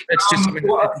 I think it's just something.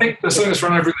 I think the thing that's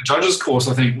run over in the judges course,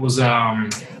 I think, was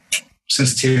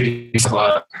sensitivity,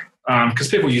 because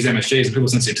people use MSGs and people are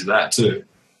sensitive to that too.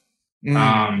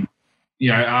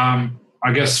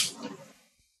 I guess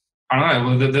I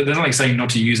don't know. They're not like saying not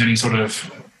to use any sort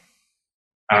of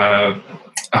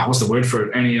what's the word for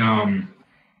it? I'm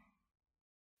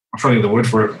trying to think of the word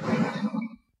for it.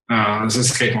 This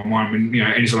escaped my mind. I mean,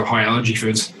 any sort of high allergy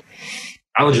foods,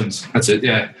 allergens. That's it.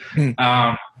 Yeah.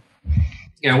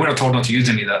 We're not told not to use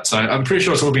any of that. So I'm pretty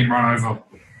sure it's all been run over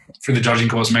through the judging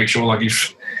course. Make sure, like,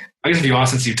 if you are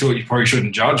sensitive to it, you probably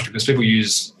shouldn't judge, because people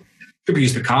use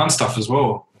pecan stuff as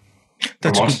well.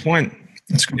 That's a good point.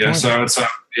 Yeah. So it's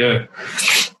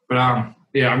but I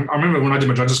remember when I did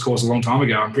my judges course a long time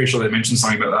ago. I'm pretty sure they mentioned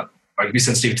something about that. Like, if you're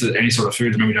sensitive to any sort of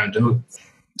food, maybe don't do it.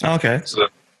 Oh, okay. So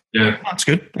yeah, that's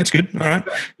good. All right.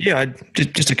 Yeah,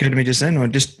 it just occurred to me just then, or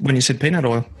just when you said peanut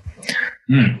oil.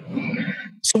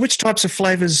 So which types of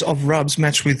flavors of rubs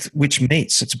match with which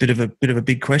meats? It's a bit of a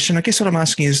big question. I guess what I'm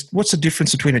asking is, what's the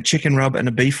difference between a chicken rub and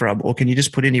a beef rub, or can you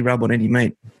just put any rub on any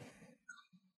meat?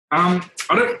 I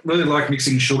don't really like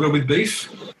mixing sugar with beef.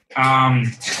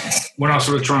 When I was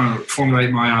sort of trying to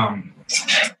formulate my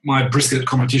my brisket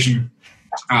competition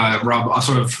rub, I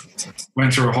sort of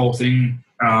went through a whole thing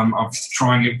of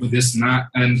trying it with this and that,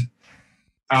 and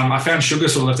I found sugar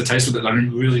sort of left a taste with it that I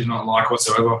really did not like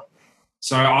whatsoever.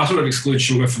 So I sort of exclude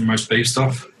sugar from most beef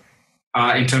stuff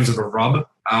in terms of a rub.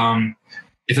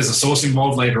 If there's a sauce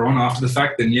involved later on after the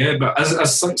fact, then yeah. But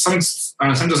as some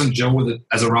doesn't gel with it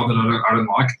as a rub that I don't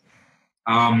like.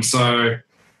 So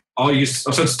I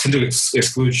sort of tend to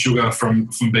exclude sugar from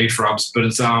beef rubs. But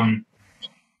it's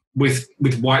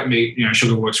with white meat,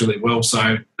 sugar works really well.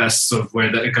 So that's sort of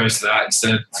where it goes to that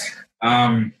instead.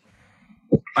 I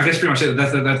guess pretty much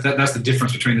that's the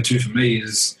difference between the two for me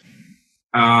is.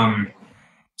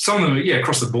 Some of them,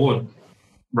 across the board,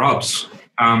 rubs.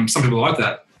 Some people like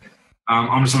that.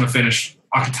 I'm just going to finish.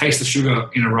 I can taste the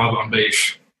sugar in a rub on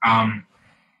beef.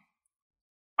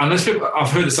 Unless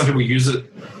I've heard that some people use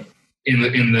it in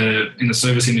the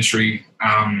service industry,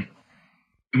 in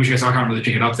which case I can't really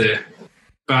pick it up there.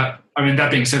 But I mean,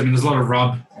 that being said, there's a lot of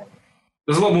rub.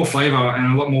 There's a lot more flavour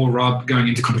and a lot more rub going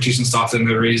into competition stuff than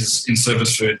there is in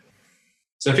service food.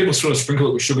 So if people sort of sprinkle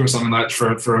it with sugar or something like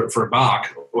that for a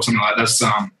bark or something like that, that's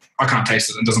I can't taste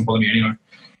it and it doesn't bother me anyway.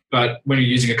 But when you're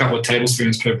using a couple of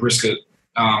tablespoons per brisket,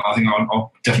 I think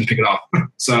I'll definitely pick it up.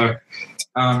 So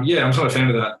I'm sort of a fan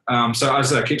of that. So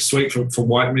I keep sweet for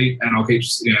white meat, and I'll keep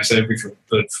savory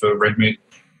for red meat.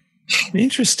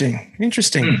 Interesting.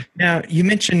 Now, you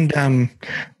mentioned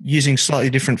using slightly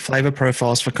different flavour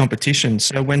profiles for competition.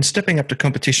 So when stepping up to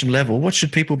competition level, what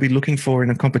should people be looking for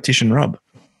in a competition rub?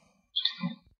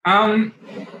 When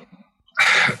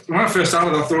I first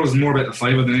started, I thought it was more about the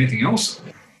flavour than anything else.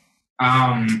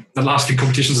 The last few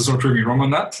competitions have sort of proved me wrong on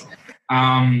that.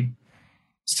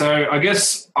 So I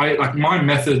guess my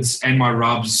methods and my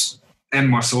rubs and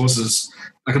my sauces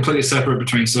are completely separate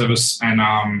between service and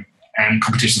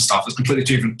competition stuff. It's completely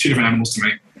two different animals to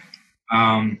me.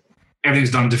 Everything's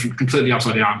done different, completely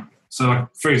upside down. So, like,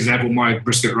 for example, my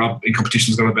brisket rub in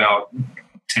competition's got about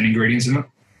 10 ingredients in it.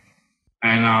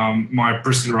 And my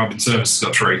brisket rub in service has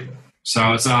got 3.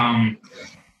 So it's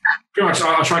pretty much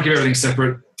I try and keep everything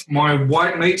separate. My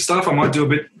white meat stuff I might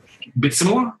do a bit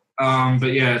similar, but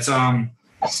yeah, it's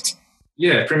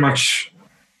pretty much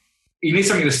you need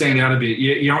something to stand out a bit.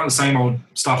 You don't want the same old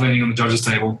stuff landing on the judges'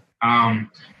 table.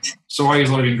 So I use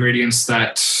a lot of ingredients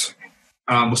that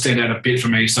will stand out a bit for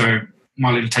me. So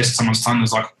might leave a taste of someone's tongue.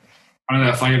 It's like, I know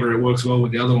that flavour, it works well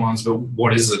with the other ones, but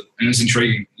what is it? And it's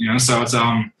intriguing, So it's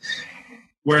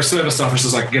whereas service stuff is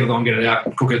just like get it on, get it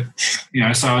out, cook it,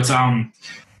 So it's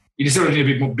you just sort of need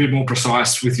to be a bit more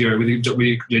precise with your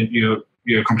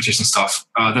competition stuff.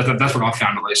 That's what I've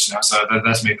found at least, So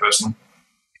that's me personally.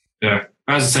 Yeah,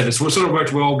 as I said, it's sort of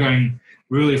worked well, going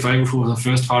really favourable for the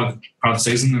first part of the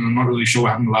season, and I'm not really sure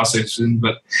what happened the last season.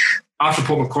 But after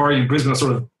Port Macquarie and Brisbane, I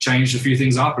sort of changed a few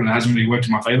things up, and it hasn't really worked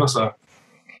in my favour. So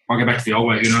I'll go back to the old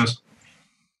way. Who knows?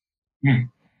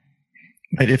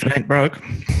 But if it ain't broke.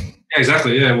 Yeah,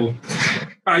 exactly. Yeah, well,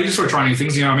 you just sort of try new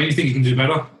things. You think you can do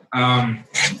better.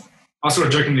 I sort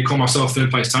of jokingly call myself third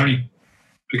place Tony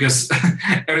because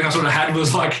everything I sort of had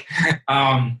was like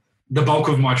the bulk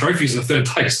of my trophies are third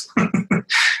place,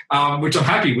 which I'm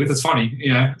happy with. It's funny,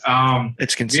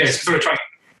 It's consistent. Yeah, sort of trying.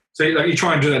 So you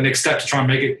try and do that next step to try and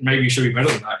make it. Maybe you should be better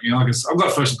than that. Because I've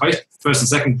got first and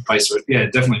second place for it. Yeah,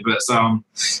 definitely. But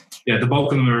the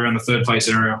bulk of them are around the third place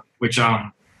area, which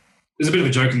there's a bit of a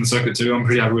joke in the circuit too. I'm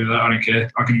pretty happy with that. I don't care.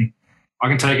 I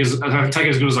can take as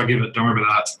good as I give it. Don't worry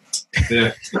about that.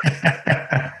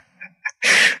 Yeah.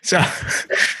 So,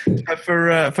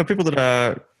 for people that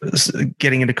are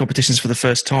getting into competitions for the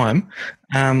first time,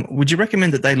 would you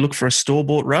recommend that they look for a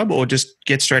store-bought rub or just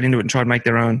get straight into it and try and make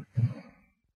their own?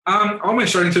 I went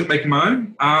straight into it, making my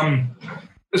own.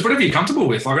 It's whatever you're comfortable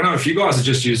with. Like I know a few guys that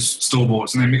just use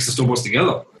store-boughts and then mix the store-boughts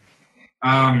together.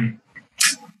 I'm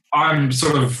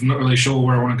sort of not really sure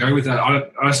where I want to go with that.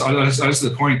 I just to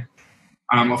the point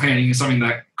of handing in something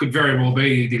that could very well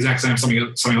be the exact same something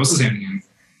else is handing in.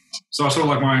 So I sort of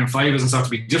like my own flavors and stuff to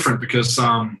be different because,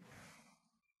 I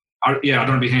don't want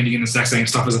to be handing in the exact same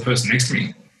stuff as the person next to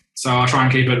me. So I try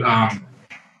and keep it. I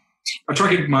try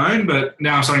to keep it my own, but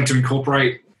now I'm starting to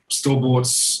incorporate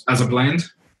store-boughts as a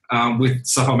blend with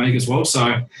stuff I make as well.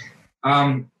 So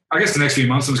I guess the next few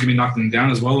months I'm just going to be knuckling down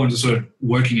as well and just sort of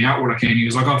working out what I can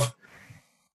use. Like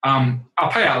I'll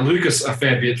pay out Lucas a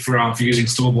fair bit for using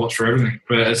store-boughts for everything,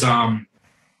 but it's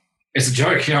a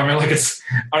joke, you know what I mean? Like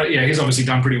he's obviously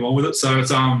done pretty well with it. So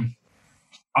it's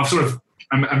I've sort of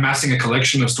amassing a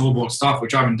collection of store-bought stuff,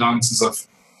 which I haven't done since I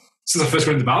first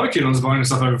went to barbecue and I was buying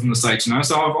stuff over from the States, you know.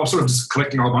 So I'm sort of just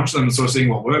collecting a whole bunch of them and sort of seeing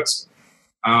what works.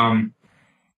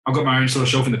 I've got my own sort of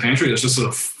shelf in the pantry that's just sort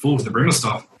of full to the brim of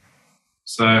stuff.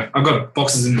 So I've got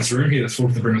boxes in this room here that's full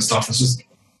to the brim of stuff. It's just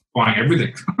buying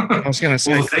everything. I was going to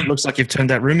say, it looks like you've turned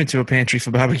that room into a pantry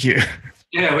for barbecue.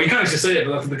 Yeah, well, you can't actually see it,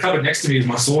 but the cupboard next to me is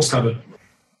my sauce cupboard.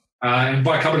 And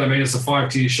by cupboard, I mean it's a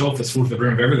 5-tier shelf that's full to the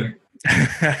brim of everything. So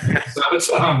it's,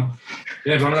 but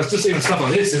it's just even stuff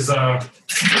like this is,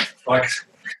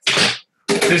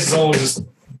 this is all just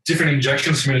different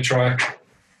injections for me to try.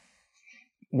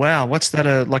 Wow, what's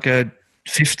that, like a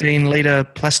 15-litre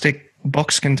plastic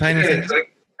box container? Yeah, it's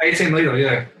like 18 litre,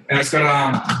 yeah. And it's got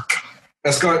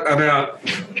about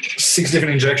 6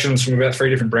 different injections from about 3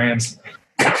 different brands.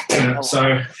 So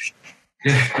I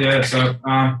mean,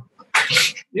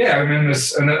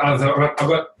 I've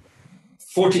got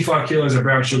 45 kilos of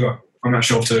brown sugar on that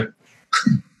shelf too.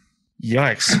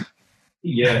 Yikes!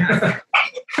 Yeah.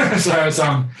 So it's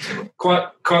quite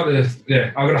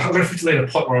the I've got a 50-litre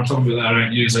pot where I'm talking about that I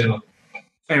don't use either.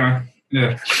 Anyway,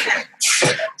 yeah.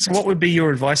 So what would be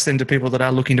your advice then to people that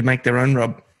are looking to make their own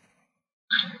rub?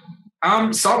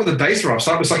 Start with the base rub.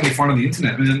 Start with something you find on the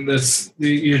internet. I mean,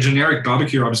 your generic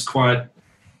barbecue rub is quite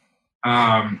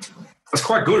that's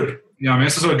quite good. You know what I mean?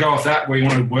 So sort of go off that where you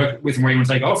want to work with and where you want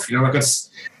to take off. You know, that's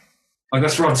what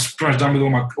I've pretty much done with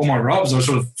all my rubs. I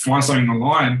sort of find something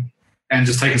online and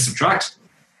just take and subtract.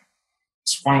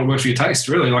 Just find what works for your taste,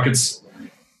 really. Like it's,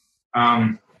 you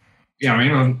know what I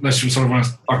mean? Unless you sort of want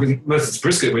to, unless it's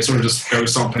brisket, we sort of just go with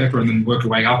salt and pepper and then work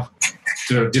your way up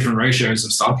to different ratios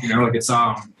and stuff. You know, like it's,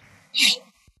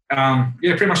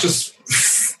 pretty much just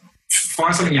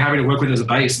find something you're happy to work with as a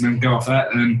base and then go off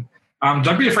that. And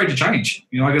don't be afraid to change.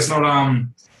 You know, like it's not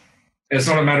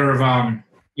a matter of,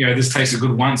 this tasted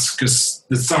good once, because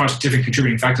there's so much different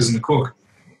contributing factors in the cook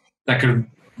that could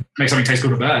make something taste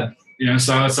good or bad. You know,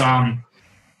 so it's, I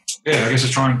guess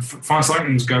just try and find something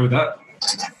and just go with that.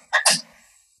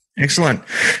 Excellent.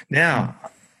 Now,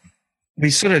 we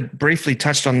sort of briefly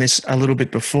touched on this a little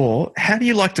bit before. How do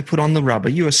you like to put on the rub? Are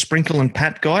you a sprinkle and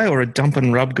pat guy or a dump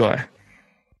and rub guy?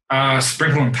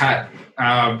 Sprinkle and pat.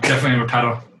 Definitely am a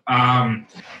patter.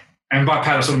 And by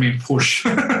pat, I sort of mean push.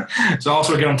 So I'll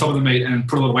sort of get on top of the meat and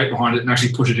put a lot of weight behind it and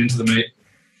actually push it into the meat.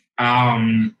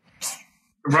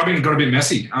 Rubbing got a bit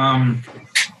messy.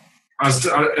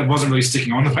 It wasn't really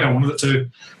sticking on the way I wanted it to.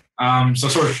 So I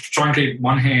sort of try and keep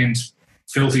one hand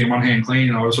filthy and one hand clean,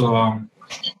 and I would sort of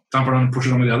dump it on and push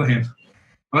it on with the other hand.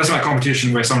 Unless I'm at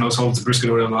competition where someone else holds the brisket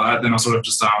or whatever like that, then I'll sort of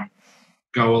just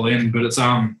go all in. But it's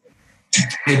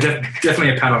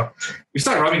definitely a patter. If you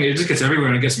start rubbing it, it just gets everywhere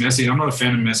and it gets messy. I'm not a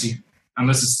fan of messy,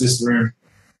 unless it's this room.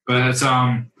 But it's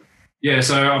so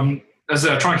as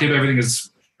I try and keep everything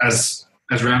as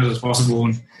rounded as possible.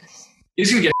 And you're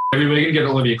just gonna get everywhere. You're gonna get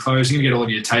all over your clothes. You're gonna get all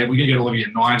over your table. You're gonna get all over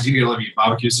your knives. You're gonna get all over your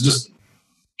barbecue. So just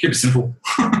keep it simple.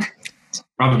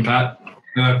 Rub and pat.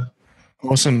 Yeah.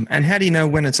 Awesome. And how do you know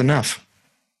when it's enough?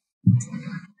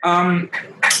 I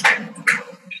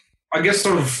guess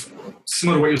sort of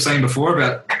similar to what you were saying before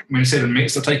about when you said the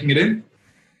meats are taking it in.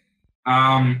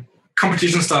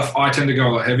 Competition stuff, I tend to go a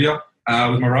lot heavier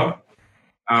with my rub.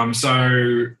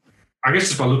 So I guess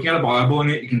just by looking at it, by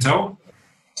eyeballing it, you can tell.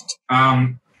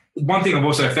 One thing I've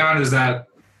also found is that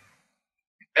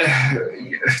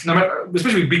no matter,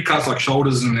 especially big cuts like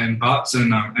shoulders and butts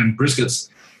and briskets,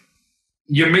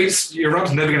 your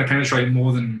rub's never going to penetrate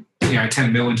more than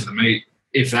 10 mil into the meat,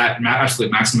 if that,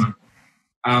 absolute maximum.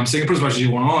 So you can put as much as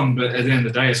you want on, but at the end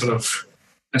of the day, it's not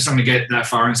going to get that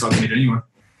far inside the meat anyway.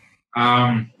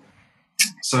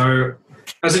 So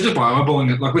as I said, just by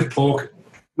eyeballing it, like with pork,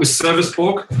 with service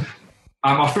pork,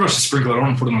 I'll pretty much just sprinkle it on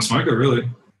and put it on a smoker, really.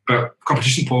 But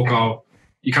competition pork,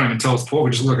 you can't even tell it's pork.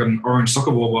 It just looks like an orange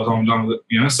soccer ball by the time I'm done with it,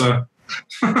 you know. So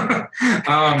I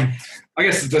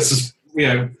guess that's just,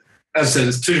 as I said,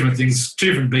 it's two different things, two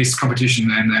different beasts, competition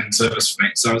and service for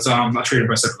me. So it's I treat them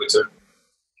both separately too.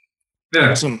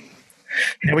 Yeah. Awesome.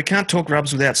 Now, we can't talk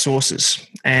rubs without sauces.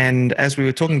 And as we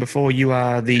were talking before, you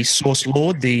are the sauce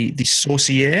lord, the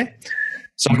saucier.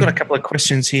 So I've got a couple of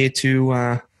questions here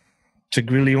to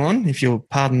grill you on, if you'll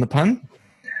pardon the pun.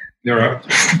 You're right.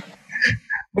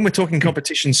 When we're talking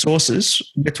competition sauces,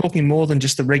 we're talking more than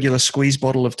just the regular squeeze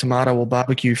bottle of tomato or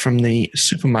barbecue from the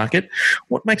supermarket.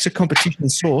 What makes a competition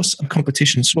sauce a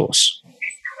competition sauce?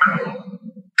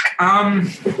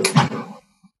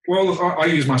 Well, I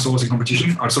use my sauce in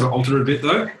competition. I sort of alter it a bit,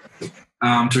 though,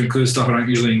 to include stuff I don't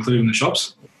usually include in the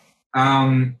shops.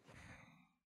 I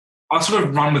sort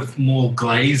of run with more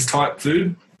glazed type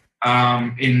food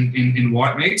in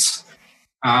white meats,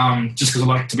 just because I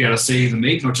like to be able to see the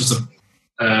meat, not just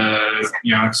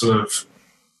a sort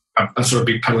of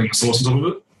big paddling of sauce on top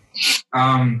of it.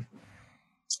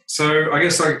 So I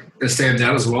guess it stands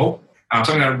out as well.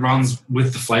 Something that runs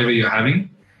with the flavour you're having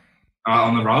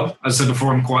on the rub. As I said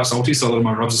before, I'm quite salty, so a lot of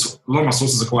my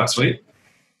sauces are quite sweet,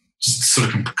 just to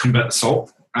sort of combat the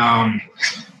salt. But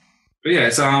yeah,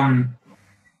 it's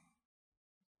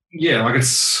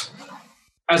it's,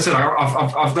 as I said,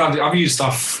 I've used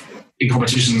stuff in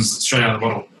competitions straight out of the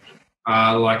bottle.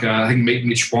 I think Meat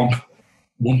Mitch Womp,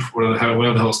 whatever the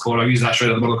hell it's called. I use that straight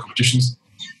out of the bottle of competitions.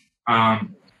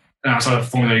 And I started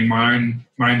formulating my own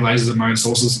glazes and my own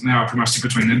sauces. Now I pretty much stick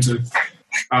between them two.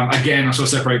 Again, I sort of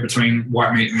separate between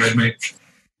white meat and red meat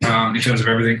in terms of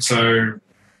everything. So,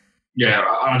 yeah,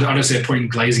 I don't see a point in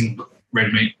glazing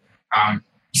red meat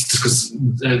just because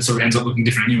it sort of ends up looking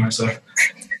different anyway. So,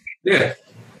 yeah.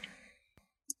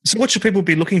 So what should people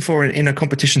be looking for in a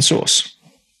competition sauce?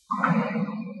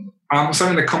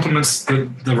 Something that complements the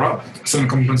rub, something that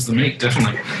complements the meat,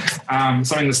 definitely.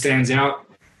 Something that stands out,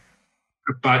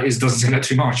 but doesn't stand out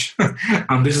too much.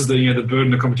 This is the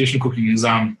burden of competition cooking is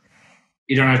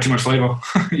you don't have too much flavour,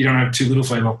 you don't have too little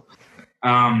flavour.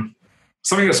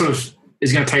 Something that sort of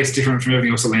is going to taste different from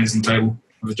everything else that lands on the table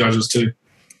of the judges too.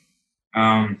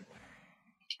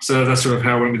 So that's sort of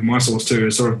how I went with my sauce too.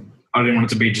 It's sort of, I didn't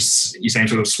want it to be just your same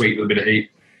sort of sweet with a bit of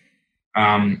heat.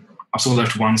 I sort of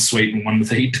left one sweet and one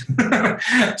with heat,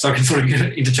 so I can sort of get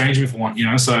it interchangeable if I want, you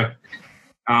know. So,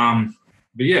 but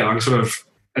yeah, like sort of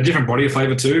a different body of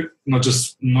flavour too, not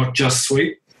just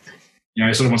sweet. You know,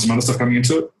 you sort of want some other stuff coming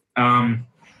into it.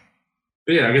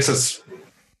 But yeah, I guess that's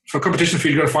for competition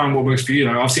food. You got to find what works for you.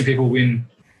 You know, I've seen people win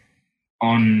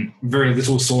on very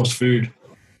little sourced food.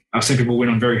 I've seen people win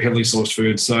on very heavily sourced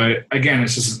food. So again,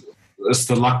 it's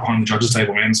the luck behind the judges'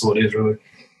 table, man. That's all it is, really.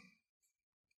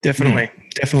 Definitely.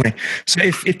 So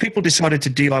if people decided to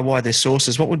DIY their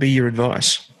sauces, what would be your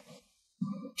advice?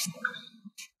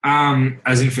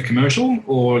 As in for commercial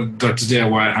or to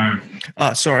DIY at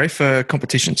home? Sorry, for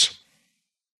competitions.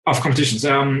 Oh, for competitions.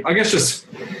 I guess just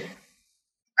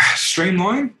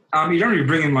streamline. You don't really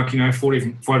bring in 5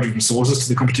 different sauces to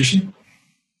the competition.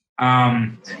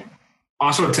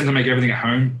 I sort of tend to make everything at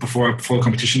home before the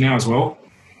competition now as well.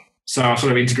 So I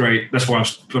sort of integrate. That's why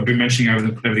I've been mentioning over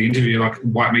the interview, like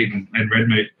white meat and red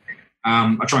meat.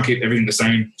 I try and keep everything the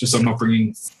same, just so I'm not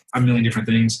bringing a million different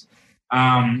things.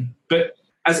 But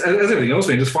as everything else,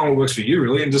 man, just find what works for you,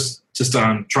 really, and just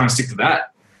try and stick to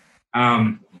that.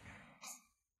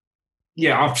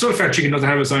 Yeah, I've sort of found chicken not to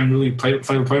have its own really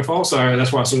flavor profile, so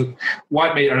that's why I sort of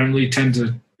white meat. I don't really tend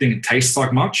to think it tastes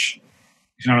like much.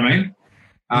 If you know what I mean?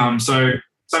 So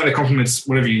something that complements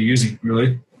whatever you're using,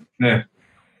 really. Yeah.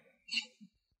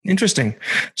 Interesting.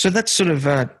 So that sort of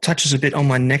touches a bit on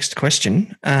my next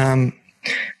question.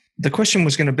 The question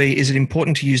was going to be, is it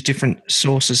important to use different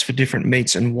sauces for different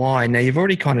meats and why? Now, you've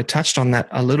already kind of touched on that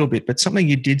a little bit, but something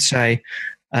you did say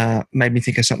made me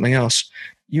think of something else.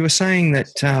 You were saying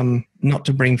that not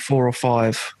to bring 4 or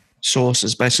 5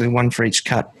 sauces, basically one for each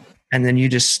cut, and then you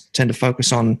just tend to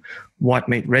focus on white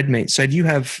meat, red meat. So do you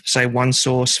have, say, one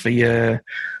sauce for your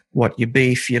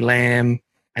beef, your lamb,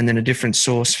 and then a different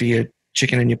sauce for your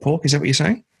chicken and your pork? Is that what you're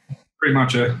saying? Pretty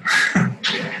much, yeah.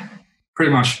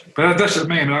 Pretty much. But that's just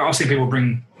me. I mean, I've seen people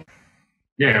bring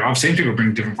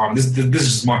different fibers. This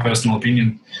is just my personal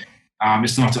opinion.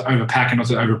 It's not to overpack and not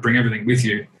to overbring everything with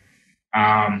you.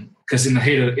 Because in the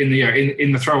heat of, in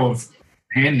the throw of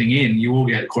handing in, you will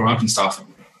get caught up and stuff.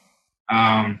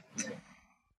 And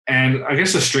I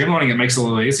guess just streamlining it makes it a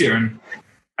little easier. And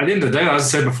at the end of the day, as I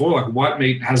said before, like white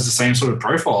meat has the same sort of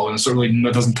profile, and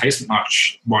it doesn't taste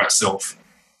much by itself.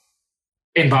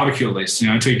 In barbecue, at least,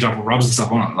 until you dump rubs and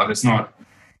stuff on it. Like it's not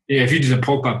yeah, if you did a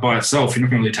pork butt by itself, you're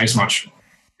not going to really taste much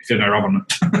if you have no rub on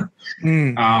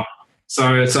it.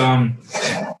 So it's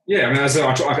yeah. I mean,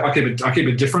 I keep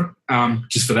it different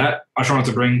just for that. I try not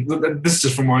to bring. This is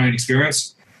just from my own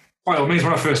experience. By all means,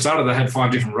 when I first started, I had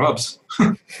 5 different rubs.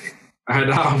 I had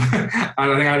I think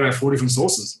I had about 4 different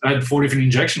sauces. I had 4 different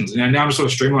injections. Now I'm just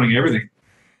sort of streamlining everything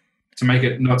to make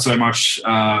it not so much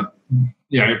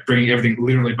bringing everything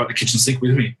literally but the kitchen sink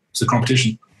with me to the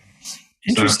competition.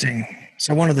 Interesting.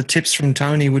 So one of the tips from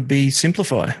Tony would be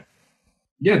simplify.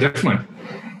 Yeah, definitely.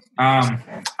 I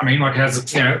mean, like, has it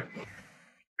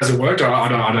worked? I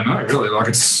don't know, really. Like,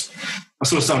 I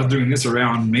sort of started doing this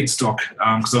around meat stock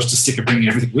because I was just sick of bringing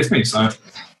everything with me. So, so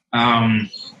I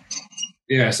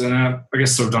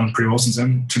guess sort of done pretty well since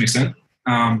then to an extent.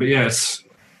 But yeah, it's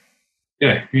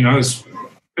like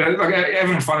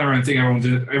everyone will find their own thing.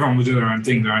 Everyone will do their own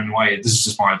thing, their own way. This is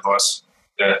just my advice.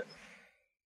 Yeah.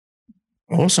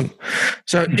 Awesome.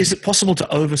 So is it possible to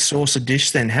oversauce a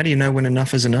dish then? How do you know when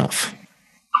enough is enough?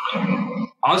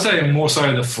 I'd say more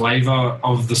so the flavour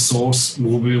of the sauce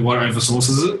will be what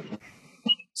oversauces it.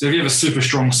 So if you have a super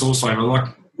strong sauce flavour,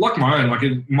 like my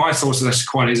own, my sauce is actually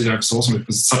quite easy to oversauce with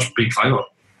because it's such a big flavour.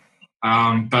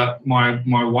 But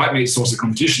my white meat sauce at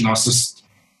competition, I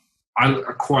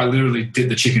quite literally dip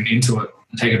the chicken into it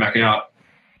and take it back out.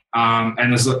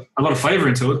 And there's a lot of flavour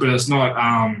into it, but it's not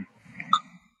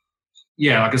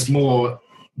it's more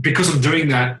because of doing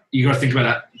that, you got to think about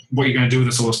that, what you're going to do with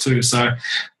the sauce too. So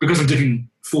because I'm dipping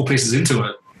 4 pieces into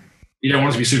it, you don't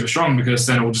want it to be super strong because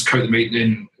then it will just coat the meat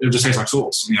and it'll just taste like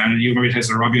sauce. And you maybe taste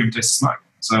the rub, you maybe taste the smoke.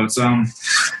 So it's I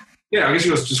guess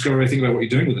you just got to really think about what you're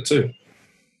doing with it too.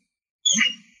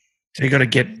 So you got to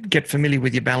get familiar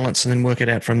with your balance and then work it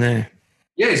out from there.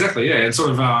 Yeah, exactly. Yeah, it's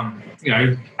sort of add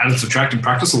and subtract and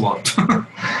practice a lot.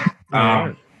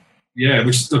 Yeah,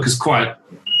 which is quite.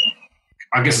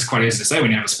 I guess it's quite easy to say when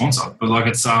you have a sponsor, but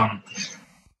it's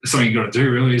something you got to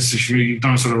do. Really, is you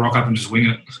don't sort of rock up and just wing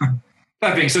it.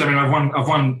 That being said, I mean,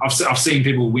 I've seen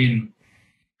people win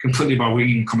completely by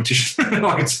winging competition.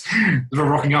 They're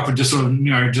rocking up and just sort of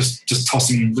just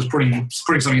tossing, just putting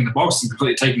something in the box and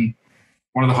completely taking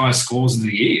one of the highest scores of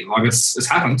the year. It's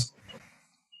happened.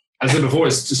 As I said before,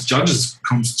 it's just judges,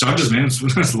 man.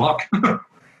 It's luck.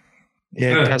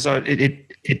 Yeah,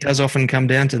 it does often come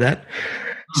down to that.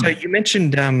 So you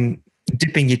mentioned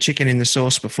dipping your chicken in the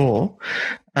sauce before.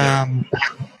 Are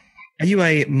you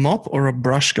a mop or a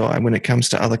brush guy when it comes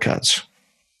to other cuts?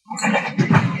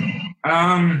 No,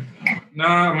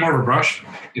 I'm more of a brush,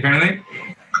 if anything.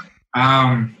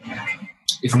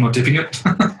 If I'm not dipping it.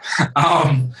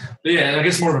 But yeah, I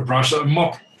guess more of a brush. A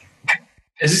mop.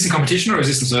 Is this in competition or is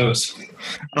this in service?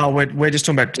 Oh, we're just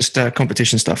talking about just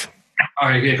competition stuff.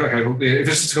 Okay, yeah, okay. Well, if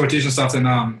it's just competition stuff, then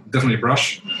definitely a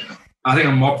brush. I think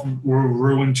a mop will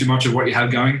ruin too much of what you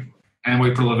have going and what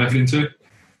you put a lot of effort into.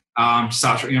 Mops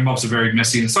are very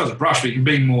messy, and so is a brush, but you can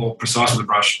be more precise with a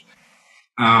brush,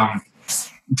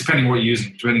 depending what you're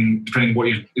using, depending what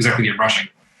you exactly you're brushing,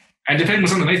 and depending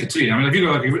what's underneath it too. I mean, if you've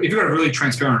got a really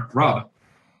transparent rub,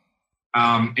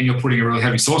 and you're putting a really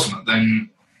heavy sauce on it,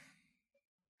 then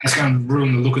that's going to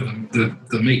ruin the look of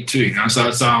the meat too. So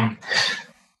it's I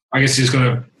guess you just got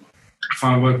to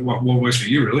find what works for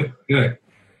you, really. Yeah.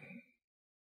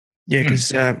 Yeah,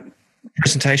 because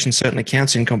presentation certainly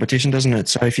counts in competition, doesn't it?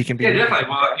 So if you can be... Yeah, definitely.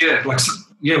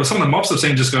 Well, some of the mops I've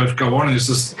seen just go on and it's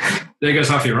just, there goes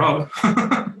half your rub.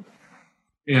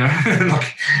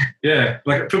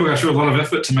 People go through a lot of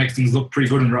effort to make things look pretty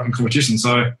good in competition.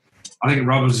 So I think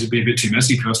rubbers would be a bit too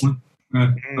messy, personally.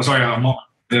 Mop.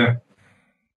 Yeah.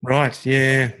 Right,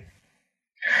 yeah.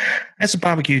 As a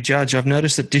barbecue judge, I've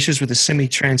noticed that dishes with a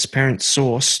semi-transparent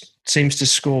sauce seems to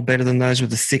score better than those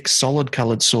with a thick,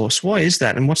 solid-coloured sauce. Why is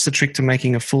that? And what's the trick to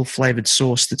making a full-flavoured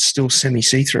sauce that's still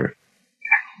semi-see-through?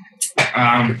 Well,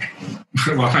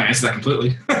 I can't answer that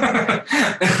completely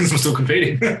because I'm still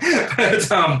competing. But, I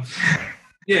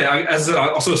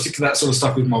sort of stick to that sort of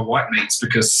stuff with my white meats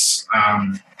because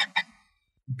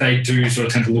they do sort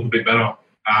of tend to look a bit better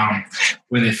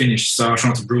when they're finished. So I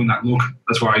try not to ruin that look.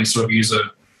 That's why I sort of use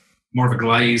more of a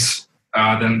glaze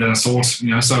than a sauce.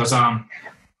 So it's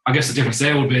I guess the difference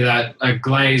there would be that a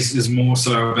glaze is more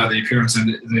so about the appearance than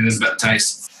it is about the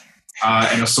taste.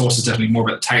 And a sauce is definitely more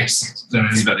about the taste than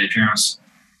it is about the appearance.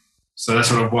 So that's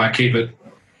sort of why I keep it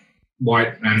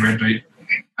white and red meat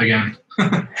again.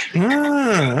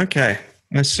 Okay.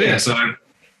 I see. Yeah, so...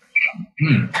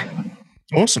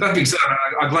 Awesome. That being said,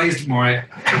 I glazed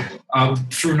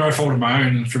through no fault of my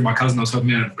own and through my cousin that was helping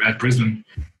me out at Brisbane,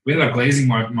 we ended up glazing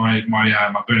my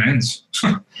burnt ends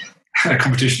at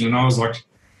competition, and I was like,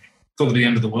 thought it'd be the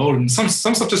end of the world. And some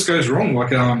stuff just goes wrong.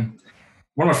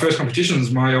 one of my first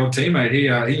competitions, my old teammate,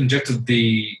 he injected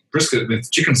the brisket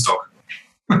with chicken stock.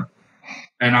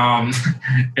 And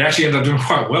it actually ended up doing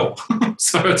quite well.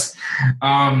 So it's,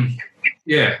 I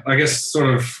guess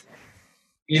sort of,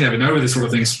 you never know with this sort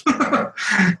of things.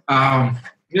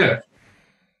 Yeah.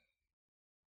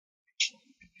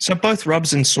 So both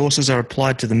rubs and sauces are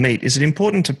applied to the meat. Is it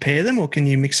important to pair them, or can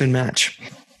you mix and match?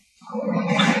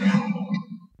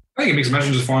 I think you mix and match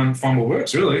and just find what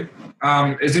works, really.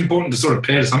 It's important to sort of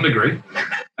pair to some degree.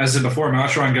 As I said before, I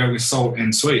try and go with salt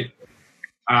and sweet.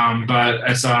 But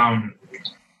it's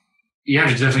you have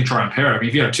to definitely try and pair it. I mean,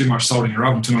 if you have too much salt in your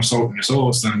rub and too much salt in your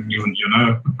sauce, then you'll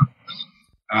know.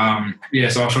 So I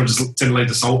sort of just tend to leave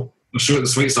the salt, the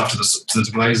sweet stuff to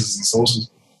the glazes and sauces.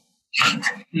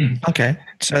 Okay,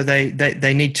 so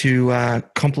they need to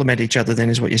complement each other. Then,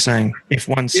 is what you're saying? If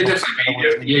one's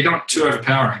definitely. You don't want too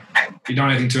overpowering. You don't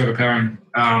want anything too overpowering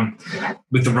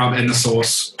with the rub and the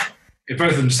sauce. If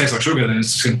both of them taste like sugar, then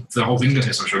the whole thing going to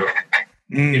taste like sugar.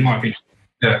 In my opinion.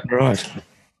 Yeah. Right.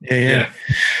 Yeah.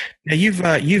 Now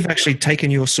you've actually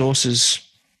taken your sauces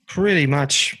pretty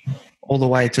much all the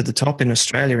way to the top in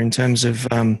Australia in terms of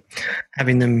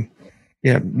having them,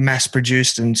 mass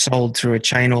produced and sold through a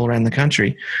chain all around the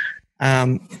country.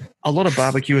 A lot of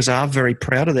barbecuers are very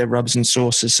proud of their rubs and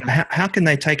sauces. So how can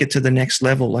they take it to the next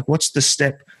level? Like, what's the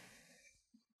step,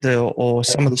 or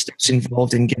some of the steps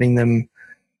involved in getting them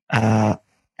out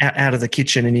of the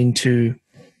kitchen and into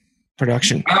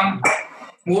production?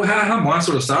 Well, how mine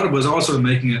sort of started was I was sort of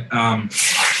making it. I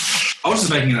was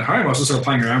just making it at home. I was just sort of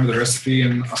playing around with the recipe,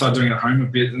 and I started doing it at home a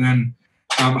bit. And then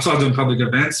I started doing public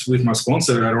events with my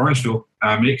sponsor at Orangeville,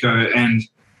 Miko, and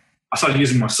I started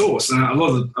using my sauce. And a lot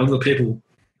of the people,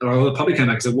 a lot of the public came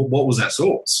back and said, "Well, what was that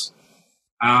sauce?"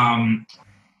 And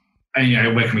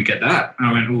where can we get that? And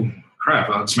I went, "Oh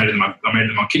crap! I made it in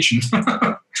my kitchen."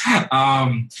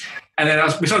 And then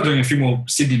we started doing a few more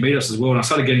Sydney meetups as well, and I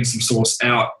started getting some sauce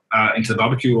out into the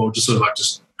barbecue, or just sort of like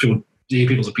people to hear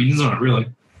people's opinions on it, really.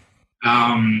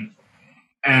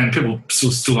 And people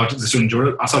still liked it, they still enjoyed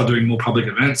it. I started doing more public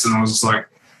events, and I was just like,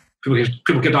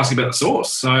 people kept asking about the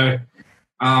sauce, so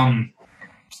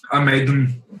I made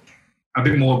them a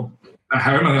bit more at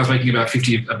home. I was making about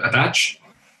 50 a batch,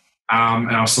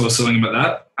 and I was sort of selling them at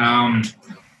that.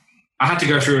 I had to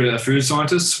go through a food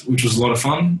scientist, which was a lot of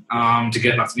fun, to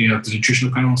get the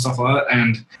nutritional panel and stuff like that,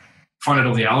 and find out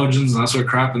all the allergens and that sort of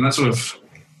crap. And that sort of,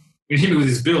 when he hit me with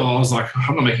his bill, I was like,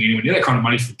 I'm not making anywhere near that kind of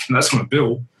money for that kind of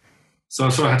bill. So I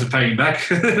sort of had to pay him back.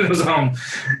 It was, so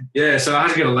I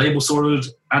had to get a label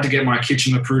sorted. I had to get my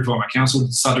kitchen approved by my council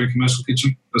to start doing commercial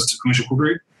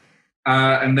cookery.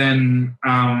 And then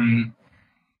I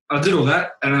did all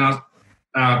that, and then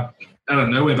out of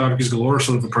nowhere, Barbecues Galore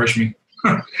sort of approached me.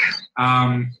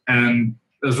 And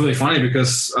it was really funny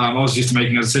because I was used to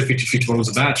making, as I said, 50 bottles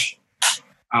a batch.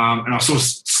 And I was sort of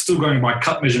still going by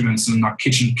cup measurements and like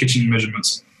kitchen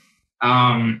measurements.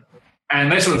 And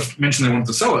they sort of mentioned they wanted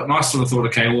to sell it. And I sort of thought,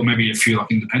 okay, well, maybe a few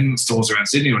like independent stores around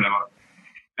Sydney or whatever.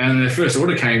 And their first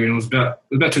order came in, it was about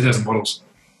 2,000 bottles.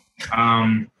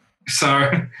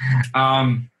 So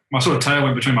my sort of tail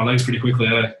went between my legs pretty quickly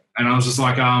there. And I was just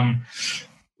like,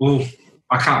 well,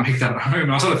 I can't make that at home.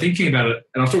 And I started thinking about it,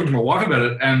 and I was talking to my wife about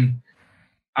it, and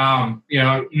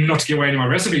not to give away any of my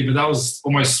recipe, but that was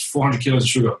almost 400 kilos of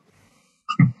sugar.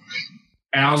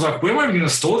 And I was like, where am I even going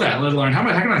to store that? Let alone how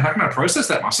can I process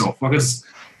that myself?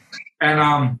 Then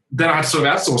I had to sort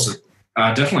of outsource it.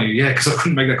 Definitely, yeah, because I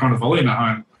couldn't make that kind of volume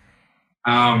at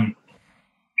home.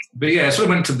 But yeah, I sort of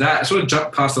went to that. I sort of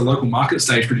jumped past the local market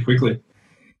stage pretty quickly,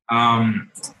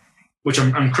 which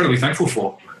I'm incredibly thankful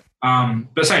for. But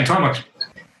at the same time, like,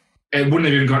 it wouldn't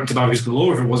have even gotten to Barbecues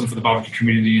Galore if it wasn't for the barbecue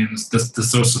community and the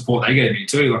sort of support they gave me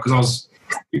too. Like, because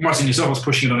you might have seen yourself, I was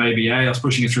pushing it on ABA, I was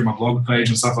pushing it through my blog page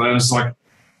and stuff like that. It's like,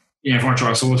 if I want to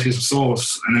try a sauce, here's a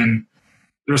sauce. And then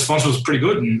the response was pretty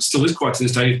good, and still is quite to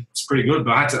this day. It's pretty good,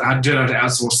 but I had to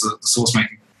outsource the sauce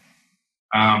making.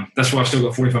 That's why I've still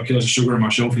got 45 kilos of sugar on my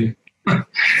shelf here. But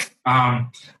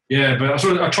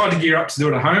I tried to gear up to do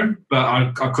it at home, but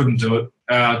I couldn't do it.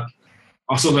 I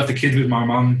sort of left the kids with my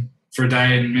mum for a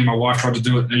day, and me and my wife tried to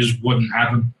do it, and it just wouldn't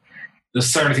happen. There's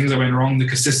so many things that went wrong. The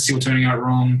consistency was turning out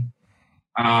wrong.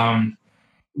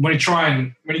 When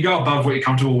you go above what you're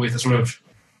comfortable with, it sort of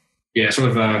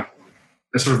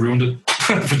ruined it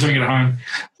for doing it at home.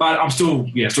 But I'm still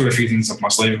got a few things up my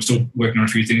sleeve. I'm still working on a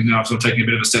few things now. I'm sort of taking a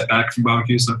bit of a step back from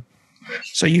barbecue.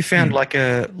 So you found like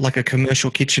a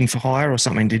commercial kitchen for hire or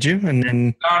something, did you? And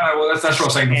then no. Well, that's what I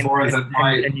was saying before.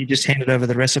 And you just handed over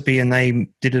the recipe, and they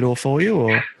did it all for you,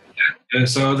 or? Yeah.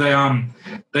 So they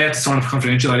had to sign a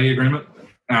confidentiality agreement.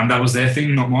 That was their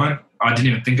thing, not mine. I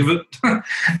didn't even think of it.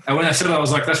 And when I said it, I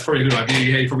was like, that's probably a good idea.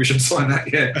 Yeah, you probably shouldn't sign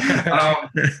that. Yeah.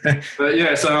 But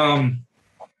yeah, so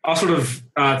I sort of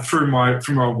through my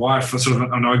wife, sort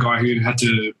of I know a guy who had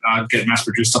to get mass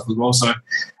produced stuff as well. So I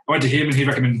went to him and he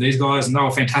recommended these guys, and they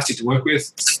were fantastic to work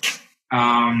with.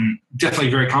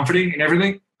 Definitely very comforting and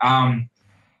everything.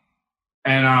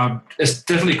 And it's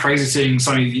definitely crazy seeing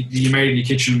something you made in your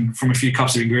kitchen from a few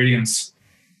cups of ingredients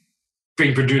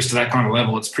being produced to that kind of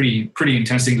level. It's pretty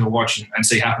intense thing to watch and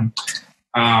see happen.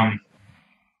 When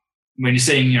you're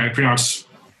seeing, pretty much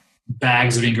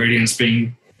bags of ingredients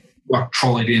being like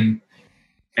trolleyed in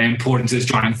and poured into this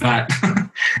giant vat,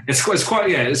 it's quite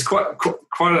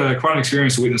an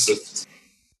experience to witness it.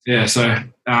 Yeah. So,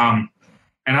 and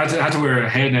I had to wear a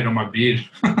hairnet on my beard.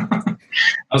 That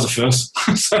was the first.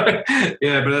 So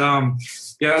yeah, but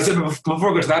yeah, as I said, before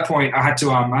I got to that point, I had to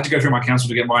go through my council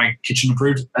to get my kitchen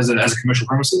approved as a commercial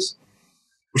premises,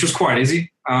 which was quite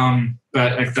easy.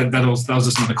 But that was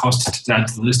just another cost to add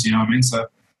to the list. You know what I mean? So.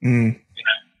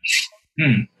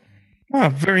 Oh,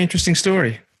 very interesting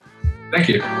story. Thank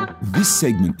you. This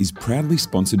segment is proudly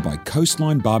sponsored by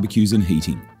Coastline Barbecues and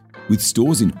Heating. With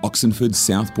stores in Oxenford,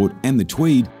 Southport and the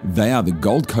Tweed, they are the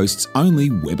Gold Coast's only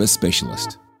Weber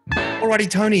specialist. Alrighty,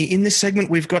 Tony, in this segment,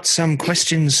 we've got some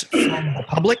questions from the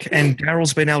public, and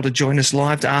Daryl's been able to join us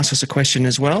live to ask us a question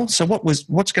as well. So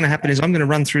what's going to happen is I'm going to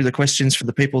run through the questions for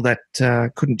the people that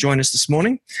couldn't join us this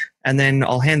morning, and then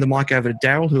I'll hand the mic over to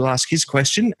Daryl, who'll ask his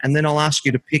question, and then I'll ask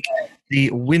you to pick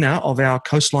the winner of our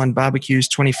Coastline Barbecues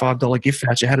 $25 gift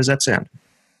voucher. How does that sound?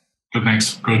 Good,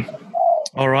 thanks. Good.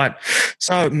 All right.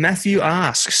 So Matthew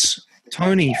asks,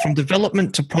 Tony, from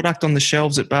development to product on the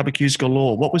shelves at Barbecues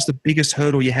Galore, what was the biggest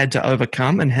hurdle you had to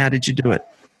overcome, and how did you do it?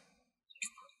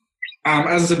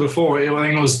 As I said before, I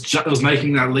think it was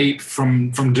making that leap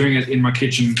from doing it in my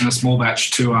kitchen in a small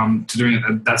batch to doing it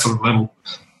at that sort of level,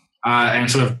 and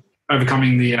sort of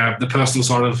overcoming the personal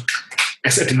side of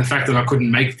accepting the fact that I couldn't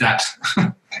make that.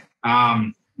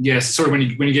 Yes, sort of when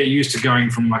you get used to going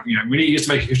from when you're used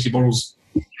to making 50 bottles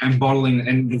and bottling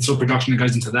and the sort of production that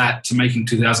goes into that to making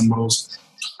 2,000 bottles,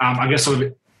 I guess sort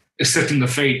of accepting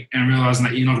defeat and realising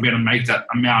that you're not going to be able to make that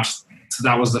amount. So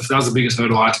that was the biggest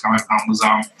hurdle I had to come overcome, was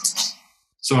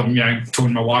sort of talking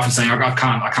to my wife and saying I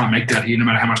can't make that here no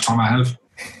matter how much time I have.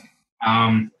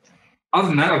 Other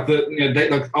than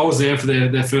that, I was there for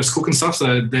their first cook and stuff,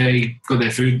 so they got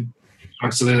their food,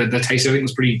 so their taste everything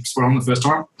was pretty spot on the first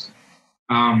time.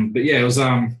 But yeah, it was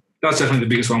that was definitely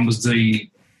the biggest one, was the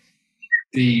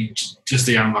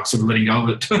sort of letting go of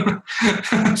it.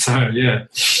 So yeah.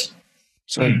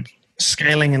 So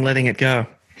scaling and letting it go.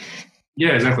 Yeah,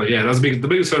 exactly. Yeah, that was the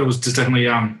biggest hurdle was just definitely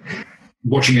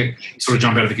watching it sort of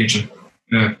jump out of the kitchen.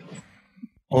 Yeah.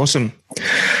 Awesome.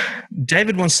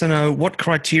 David wants to know, what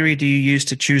criteria do you use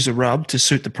to choose a rub to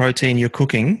suit the protein you're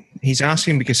cooking? He's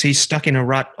asking because he's stuck in a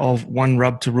rut of one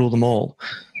rub to rule them all.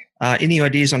 Any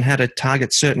ideas on how to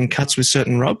target certain cuts with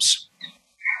certain rubs?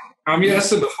 Yeah, I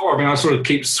said before. I mean, I sort of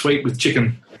keep sweet with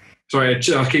chicken. Sorry,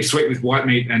 I keep sweet with white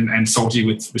meat and salty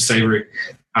with savoury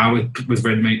with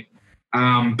red meat.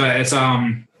 But it's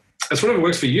whatever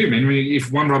works for you, man. I mean,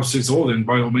 if one rub suits all, then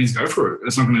by all means go for it.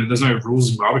 There's no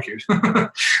rules in barbecue.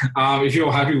 If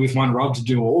you're happy with one rub to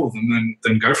do all of them,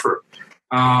 then go for it.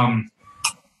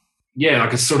 Yeah,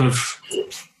 like it's sort of.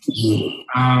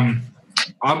 I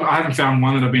haven't found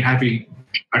one that I've been happy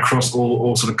across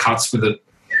all sort of cuts with it.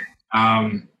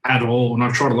 At all, and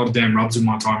I've tried a lot of damn rubs in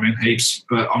my time, man, heaps,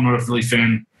 but I'm not a really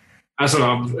fan. I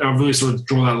really sort of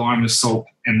draw that line with salt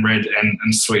and red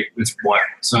and sweet with white.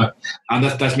 So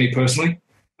that's me personally.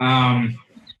 But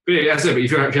yeah, as I said,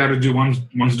 if you have to do one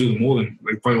to do them all, then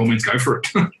by all means go for it.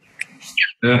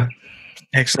 Yeah.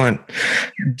 Excellent.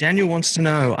 Daniel wants to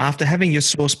know, after having your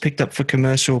sauce picked up for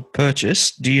commercial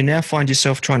purchase, do you now find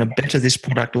yourself trying to better this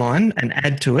product line and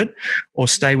add to it, or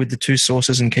stay with the two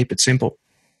sauces and keep it simple?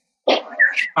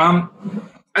 As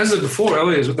I said before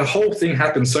earlier, the whole thing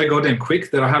happened so goddamn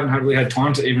quick that I haven't really had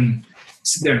time to even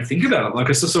sit there and think about it. Like,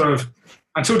 it's just sort of,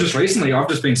 until just recently, I've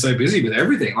just been so busy with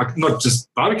everything, like not just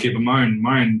barbecue, but my own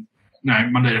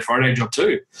Monday to Friday job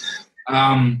too.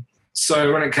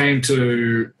 So when it came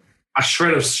to a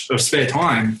shred of spare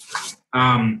time,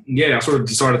 I sort of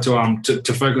decided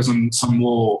to focus on some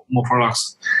more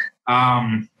products,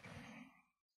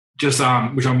 which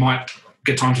I might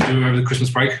get time to do over the Christmas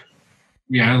break.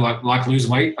 Like lose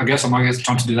weight. I guess I might get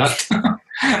time to do that.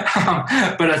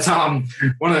 But it's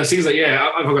one of those things that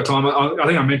I've got time. I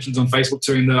think I mentioned on Facebook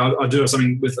too, and I do have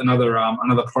something with another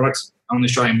product on the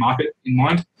Australian market in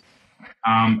mind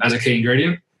as a key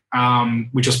ingredient,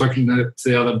 which I've spoken to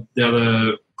the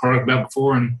other product about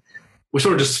before, and we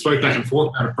sort of just spoke back and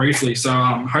forth about it briefly. So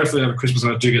hopefully over Christmas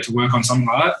I do get to work on something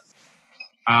like that.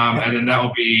 And then that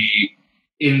will be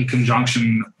in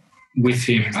conjunction with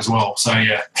him as well. So,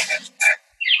 yeah.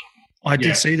 I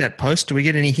did see that post. Do we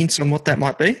get any hints on what that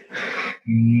might be?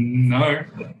 No.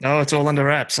 Oh, it's all under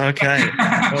wraps. Okay. All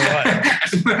right.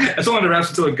 It's all under wraps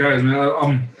until it goes,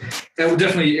 man.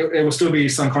 It will still be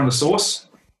some kind of sauce.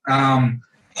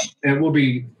 It will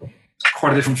be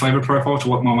quite a different flavour profile to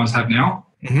what my ones have now.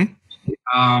 Mm-hmm.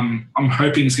 I'm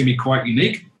hoping it's going to be quite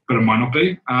unique, but it might not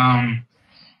be. I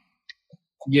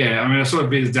sort of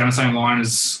be down the same line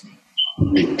as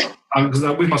because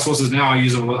with my sauces now, I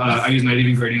use native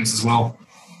ingredients as well.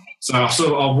 So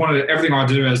I wanted everything I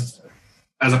do as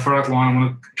a product line. I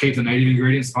want to keep the native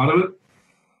ingredients part of it.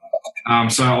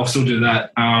 So I'll still do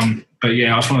that. But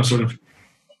yeah, I just want to sort of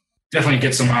definitely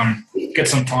get some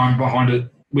time behind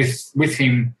it with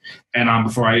him, and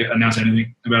before I announce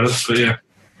anything about it. But yeah,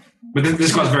 but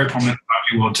this guy's very prominent in the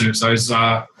barbecue world too. So it's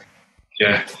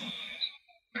yeah.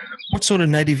 What sort of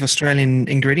native Australian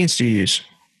ingredients do you use?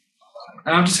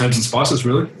 Just herbs and spices,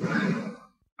 really.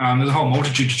 There's a whole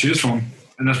multitude to choose from,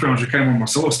 and that's pretty much what came on my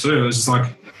sauce too. It's just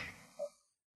like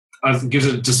it gives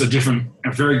it just a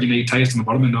very unique taste on the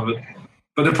bottom end of it.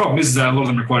 But the problem is that a lot of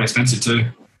them are quite expensive too.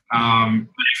 Herbs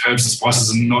and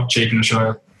spices are not cheap in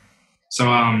Australia. So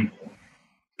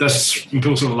that's when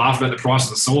people sort of laugh about the price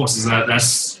of the sauce, is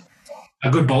that's a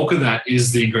good bulk of that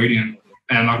is the ingredient.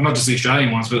 And like not just the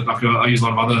Australian ones, but like I use a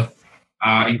lot of other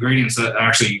ingredients that are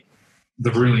actually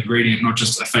the real ingredient, not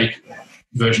just a fake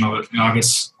version of it. I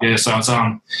guess, yeah. So it's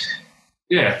I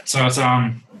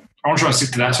want to try to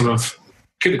stick to that sort of,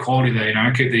 keep the quality there,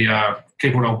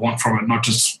 keep what I want from it, not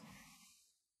just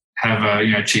have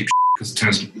cheap because it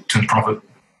turns profit.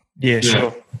 Yeah,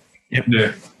 sure. Yep.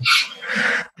 Yeah.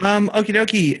 Okie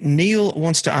dokie. Neil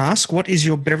wants to ask, what is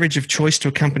your beverage of choice to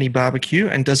accompany barbecue,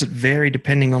 and does it vary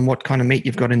depending on what kind of meat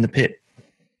you've got in the pit?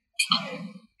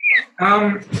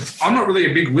 I'm not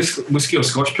really a big whiskey or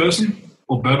scotch person,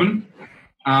 or bourbon.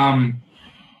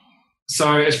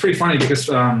 So it's pretty funny because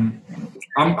I'm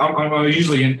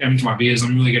usually into my beers.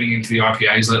 I'm really getting into the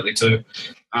IPAs lately too.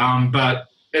 But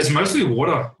it's mostly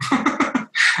water.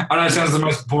 I know it sounds the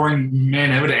most boring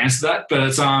man ever to answer that, but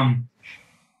it's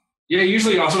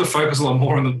usually I sort of focus a lot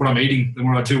more on what I'm eating than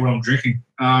what I do what I'm drinking.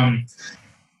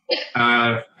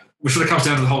 Which sort of comes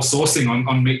down to the whole sauce thing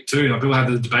on meat too. Like people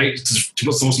have the debate to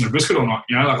put sauce in a brisket or not.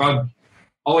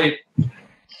 I'll eat.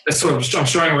 It's sort of, I'm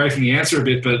straying away from the answer a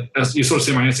bit, but as you sort of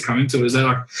see my answer come into it, is that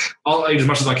like I'll eat as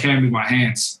much as I can with my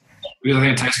hands because I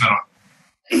think it tastes better.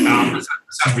 It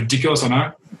sounds ridiculous, I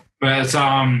know, but it's,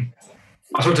 I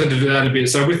sort of tend to do that a bit.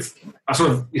 So I sort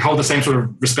of hold the same sort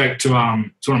of respect to what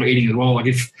I'm eating as well. Like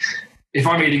if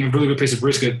I'm eating a really good piece of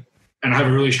brisket and I have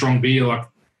a really strong beer like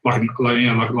an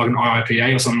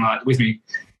IPA or something like that with me,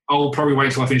 I'll probably wait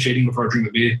until I finish eating before I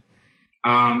drink the beer.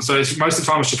 So most of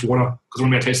the time it's just water because I want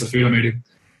to be able to taste the food I'm eating.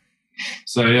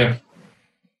 So yeah.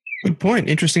 Good point.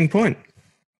 Interesting point.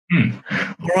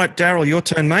 All right, Daryl, your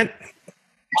turn, mate.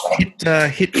 Hit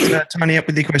Tony up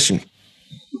with your question.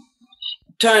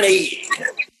 Tony,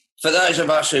 for those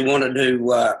of us who wanted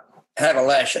to have a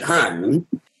lash at home,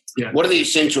 what are the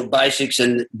essential basics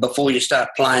and before you start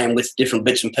playing with different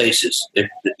bits and pieces?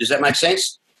 Does that make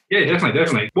sense? Yeah,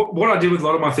 definitely. What I did with a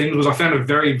lot of my things was I found a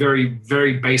very, very,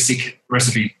 very basic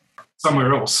recipe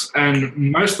somewhere else. And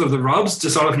most of the rubs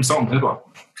decided from salt and pepper.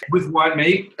 With white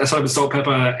meat, I started with salt,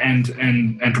 pepper, and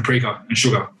paprika and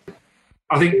sugar.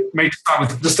 I think maybe start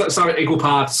with equal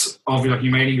parts of your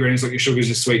main ingredients, like your sugars,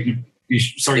 your sweet,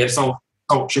 your salt,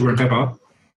 sugar, and pepper.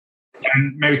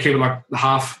 And maybe keep it like the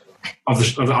half of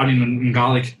the onion and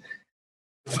garlic.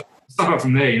 Start up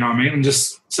from there, you know what I mean? And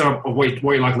just set up what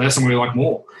you like less and what you like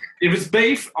more. If it's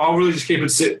beef, I'll really just keep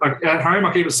it like at home.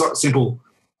 I keep it simple,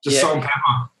 just salt and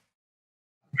pepper,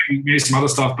 maybe some other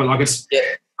stuff. But like it's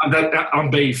on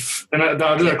beef, and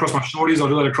I do that across my shorties. I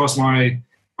do that across my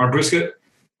brisket.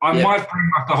 I might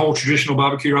bring like the whole traditional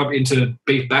barbecue rub into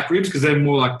beef back ribs because they're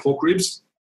more like pork ribs.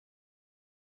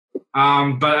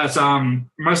 But it's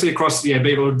mostly across beef.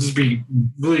 It'll just be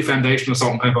really foundational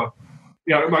salt and pepper.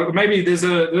 Yeah, like maybe there's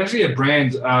actually a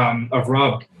brand of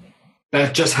rub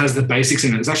that just has the basics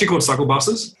in it. It's actually called Suckle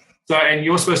Busters. So, and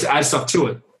you're supposed to add stuff to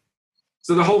it.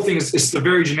 So the whole thing is a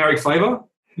very generic flavor.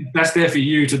 That's there for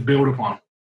you to build upon.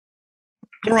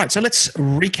 All right, so let's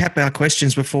recap our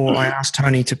questions before I ask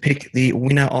Tony to pick the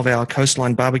winner of our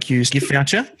Coastline Barbecues gift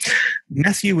voucher.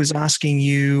 Matthew was asking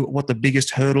you what the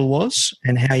biggest hurdle was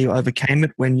and how you overcame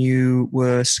it when you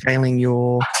were scaling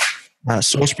your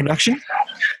sauce production.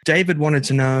 David wanted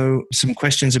to know some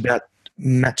questions about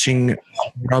matching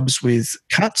rubs with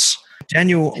cuts.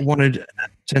 Daniel wanted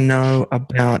to know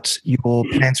about your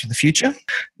plans for the future.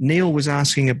 Neil was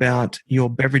asking about your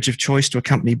beverage of choice to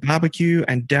accompany barbecue,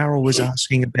 and Daryl was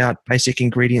asking about basic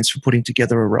ingredients for putting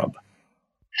together a rub.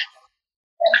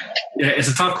 Yeah, it's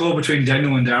a tough call between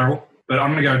Daniel and Daryl, but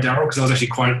I'm going to go with Daryl because that was actually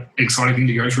quite an exciting thing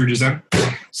to go through just then.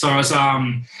 So it's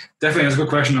definitely a good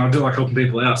question. I do like helping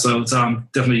people out, so it's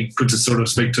definitely good to sort of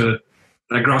speak to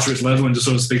that grassroots level and just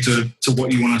sort of speak to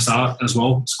what you want to start as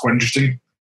well. It's quite interesting.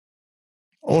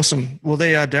 Awesome. Well, there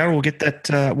you are, Daryl.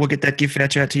 We'll get that gift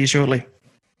voucher out to you shortly.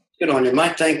 Good on you,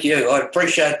 mate. Thank you. I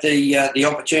appreciate the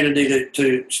opportunity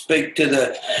to speak to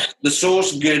the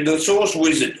sauce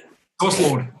wizard. Sauce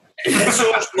Lord. The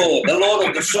sauce lord. The lord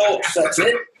of the sauce. That's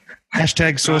it.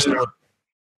 Hashtag sauce lord.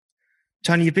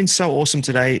 Tony, you've been so awesome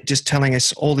today, just telling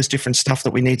us all this different stuff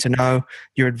that we need to know,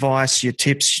 your advice, your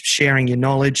tips, sharing your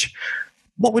knowledge.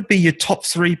 What would be your top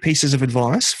 3 pieces of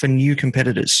advice for new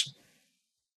competitors?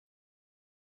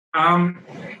 Don't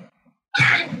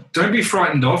be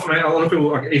frightened off. I mean, a lot of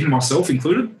people, like even myself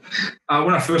included,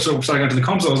 when I first started going to the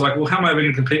comps, I was like, well, how am I ever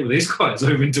going to compete with these guys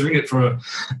who've been doing it for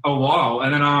a while?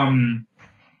 And then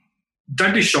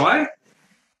don't be shy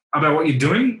about what you're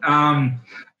doing.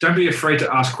 Don't be afraid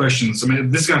to ask questions. I mean,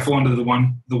 this is going to fall under the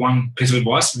one piece of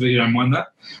advice, if you don't mind that.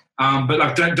 But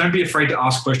like, don't be afraid to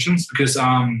ask questions because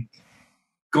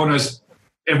God knows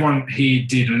everyone here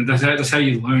did, and that's how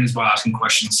you learn is by asking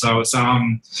questions. So it's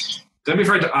don't be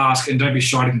afraid to ask and don't be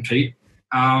shy to compete.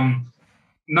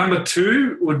 Number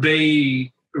 2 would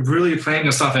be really planning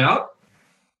your stuff out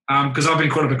because I've been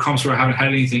caught up at comps where I haven't had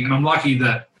anything, and I'm lucky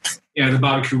that the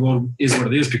barbecue world is what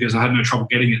it is because I had no trouble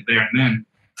getting it there and then.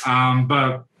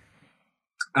 But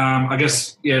I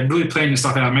guess really plan your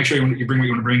stuff out. Make sure you bring what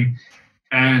you want to bring.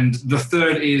 And the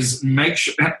third is make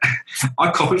sure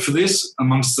I cop it for this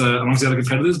amongst the other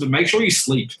competitors, but make sure you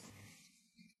sleep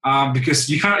because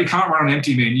you can't run on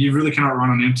empty, man. You really cannot run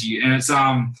on empty, and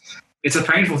it's a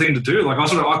painful thing to do. Like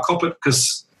I cop it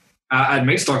because at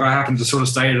Meatstock I happened to sort of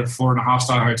stay at a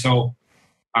 4.5-star hotel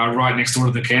right next door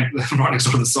to the camp, right next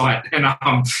door to the site, and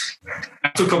I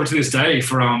still cop it to this day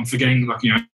for getting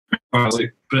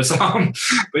sleep. But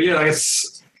yeah, like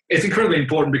it's incredibly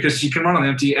important because you can run on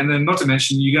empty, and then not to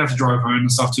mention you're going to have to drive home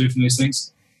and stuff too from these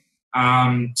things.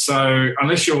 So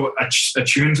unless you're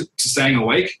attuned to staying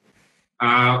awake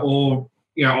or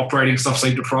operating stuff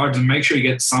sleep deprived, and make sure you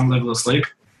get some level of sleep.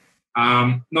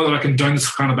 Not that I condone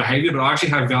this kind of behaviour, but I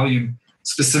actually have Valium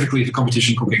specifically for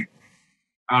competition cooking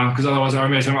because otherwise I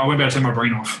won't be able to turn my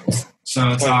brain off. So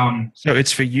it's so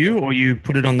it's for you, or you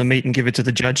put it on the meat and give it to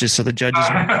the judges, so the judges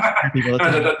are happy by the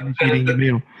time you're eating the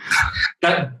meal.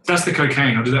 That's the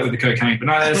cocaine. I do that with the cocaine, but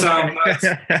no,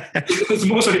 it's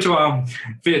more so to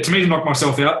me to knock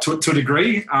myself out to a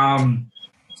degree.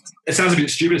 It sounds a bit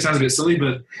stupid. It sounds a bit silly,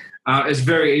 but it's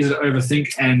very easy to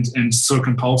overthink and sort of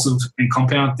compulsive and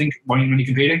compound think when you're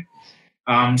competing.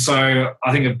 So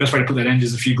I think the best way to put that end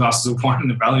is a few glasses of wine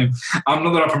and a Valium.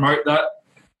 Not that I promote that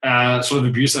sort of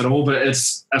abuse at all, but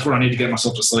that's what I need to get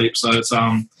myself to sleep. So it's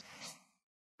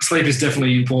sleep is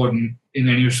definitely important in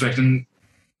any respect. And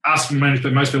most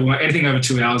people, anything over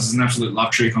 2 hours is an absolute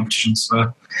luxury competitions.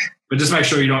 So, but just make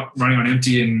sure you're not running on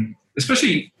empty, and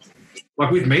especially like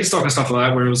with meat stock and stuff like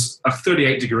that, where it was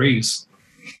 38 degrees,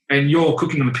 and you're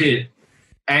cooking in the pit,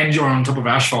 and you're on top of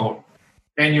asphalt,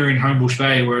 and you're in Homebush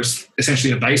Bay, where it's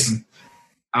essentially a basin.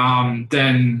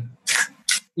 Then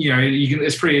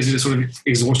it's pretty easy to sort of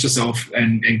exhaust yourself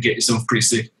and get yourself pretty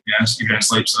sick, if you don't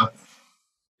sleep. So,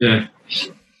 yeah.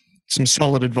 Some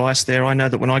solid advice there. I know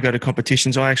that when I go to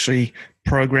competitions, I actually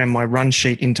program my run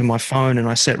sheet into my phone and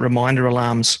I set reminder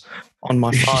alarms on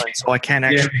my phone so I can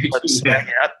actually let the swag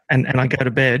out and I go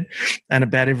to bed, and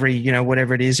about every,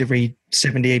 whatever it is, every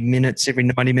 78 minutes, every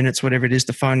 90 minutes, whatever it is,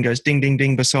 the phone goes ding, ding,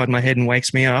 ding beside my head and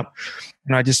wakes me up.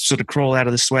 And I just sort of crawl out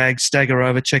of the swag, stagger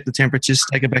over, check the temperatures,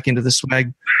 stagger back into the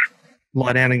swag,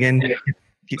 lie down again. Yeah.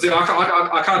 See,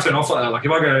 I can't turn off like that. Like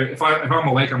if I'm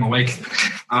awake, I'm awake.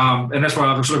 And that's why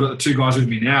I've sort of got the 2 guys with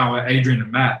me now, Adrian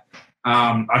and Matt.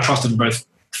 I trust them both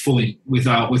fully with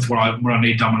what I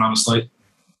need done when I'm asleep.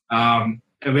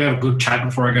 And we have a good chat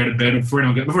before I go to bed, before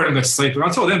I go to sleep. And I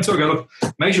tell them too, I go, look,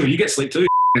 make sure you get sleep too,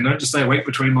 and don't just stay awake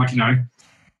between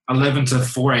 11 to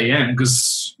 4 a.m.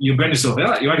 because you'll burn yourself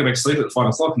out. You won't go back to sleep at 5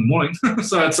 o'clock in the morning.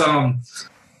 So it's so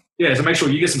make sure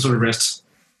you get some sort of rest.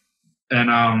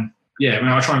 And I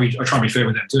try and be fair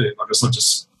with them too. Like it's not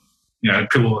just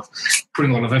people are putting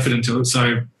a lot of effort into it.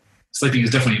 So sleeping is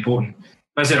definitely important.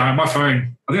 But I said on my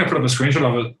phone, I think I put up a screenshot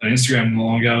of it on Instagram not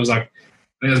long ago. It was like,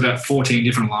 I think there's about 14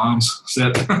 different alarms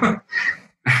set.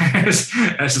 That's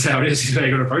just how it is. You got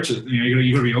to approach it.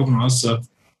 You got to be organised. So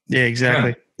yeah,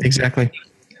 exactly.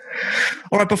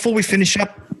 All right, before we finish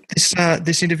up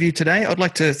this interview today, I'd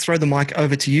like to throw the mic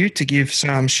over to you to give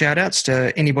some shout outs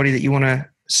to anybody that you want to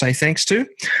say thanks to,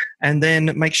 and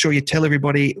then make sure you tell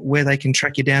everybody where they can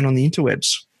track you down on the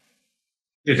interwebs.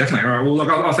 Yeah, definitely. All right. Well, look,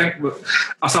 I'll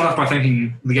start off by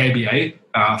thanking the ABA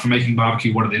for making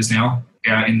barbecue what it is now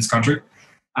in this country.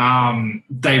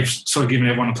 They've sort of given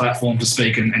everyone a platform to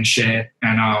speak and share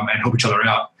and help each other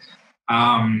out.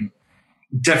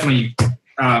 Definitely,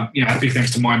 big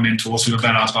thanks to my mentors who are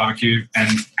Badass Barbecue and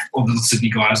all the Sydney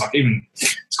guys, like even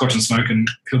Scotch and Smoke and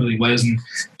Hillbilly Wes, and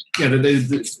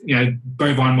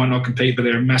Bovine might not compete, but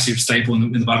they're a massive staple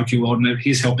in the barbecue world, and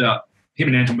he's helped out. Him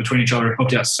and Anton between each other have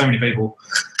helped out so many people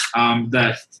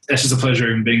that's just a pleasure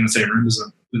even being in the same room with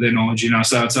their knowledge,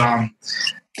 So it's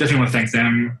definitely want to thank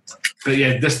them. But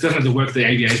yeah, that's definitely the work the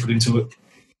ABA's put into it,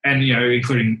 and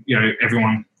including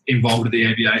everyone involved with the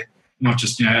ABA, not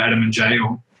just Adam and Jay,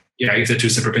 or if they're two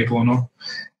separate people or not.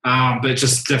 But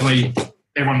just definitely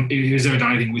everyone who's ever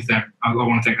done anything with them, I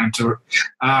want to thank them too.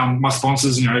 My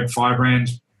sponsors, Firebrand,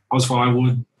 Oz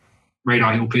Firewood,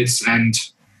 Radar Hill Pits, and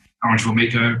Orangeville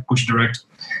Meatco, Butcher Direct.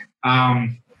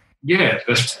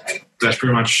 That's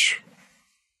pretty much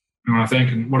what I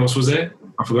think. And what else was there?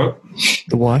 I forgot.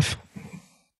 The wife.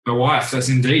 My wife, that's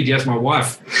indeed, yes, my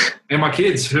wife. And my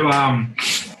kids who, they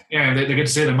get to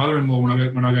see their mother-in-law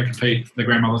when I go compete, their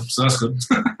grandmother, so that's good.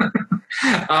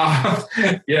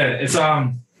 It's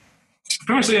pretty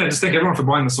much, just thank everyone for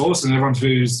buying the sauce and everyone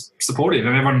who's supportive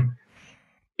and everyone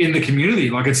in the community.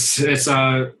 Like it's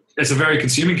a very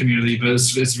consuming community, but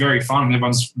it's very fun and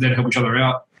everyone's there to help each other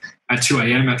out at 2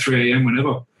 a.m., at 3 a.m.,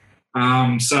 whenever.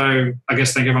 So I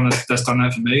guess thank everyone that's done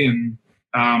that for me, and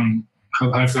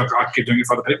hopefully I can keep doing it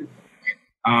for other people.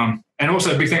 And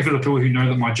also a big thank you to the people who know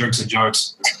that my jokes are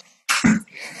jokes.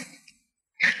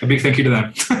 A big thank you to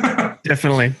them.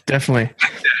 Definitely.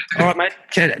 All right, mate.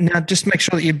 Now just make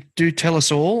sure that you do tell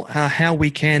us all how we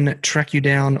can track you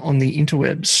down on the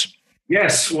interwebs.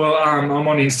 Yes, well, I'm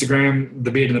on Instagram,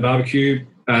 The Beard and the Barbecue.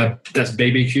 That's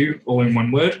BBQ, all in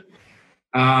one word.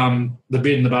 The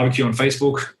Beard and the Barbecue on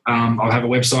Facebook. I'll have a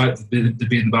website,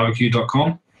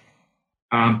 thebeardandthebarbecue.com.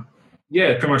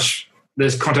 Pretty much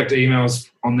there's contact emails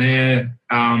on there.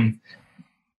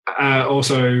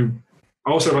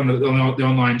 Also run the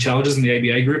online challenges in the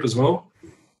ABA group as well.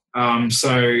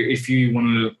 So if you want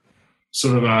to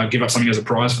sort of give up something as a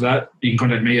prize for that, you can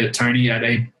contact me at Tony at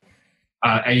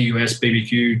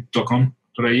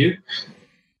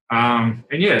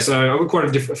ausbbq.com.au. So I've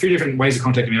got a few different ways of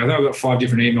contacting me. I think I've got 5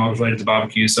 different emails related to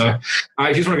barbecue. So if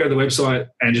you just want to go to the website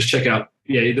and just check out,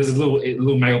 there's a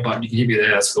little mail button. You can hit me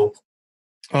there. That's cool.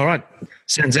 All right.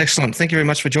 Sounds excellent. Thank you very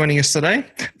much for joining us today.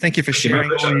 Thank you for sharing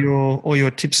all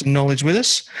your tips and knowledge with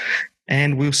us.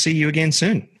 And we'll see you again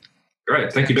soon.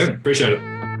 Great. Thank you, Ben. Appreciate it.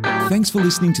 Thanks for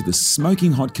listening to the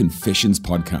Smoking Hot Confessions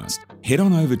podcast. Head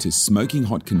on over to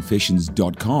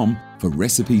smokinghotconfessions.com for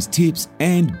recipes, tips,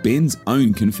 and Ben's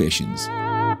own confessions.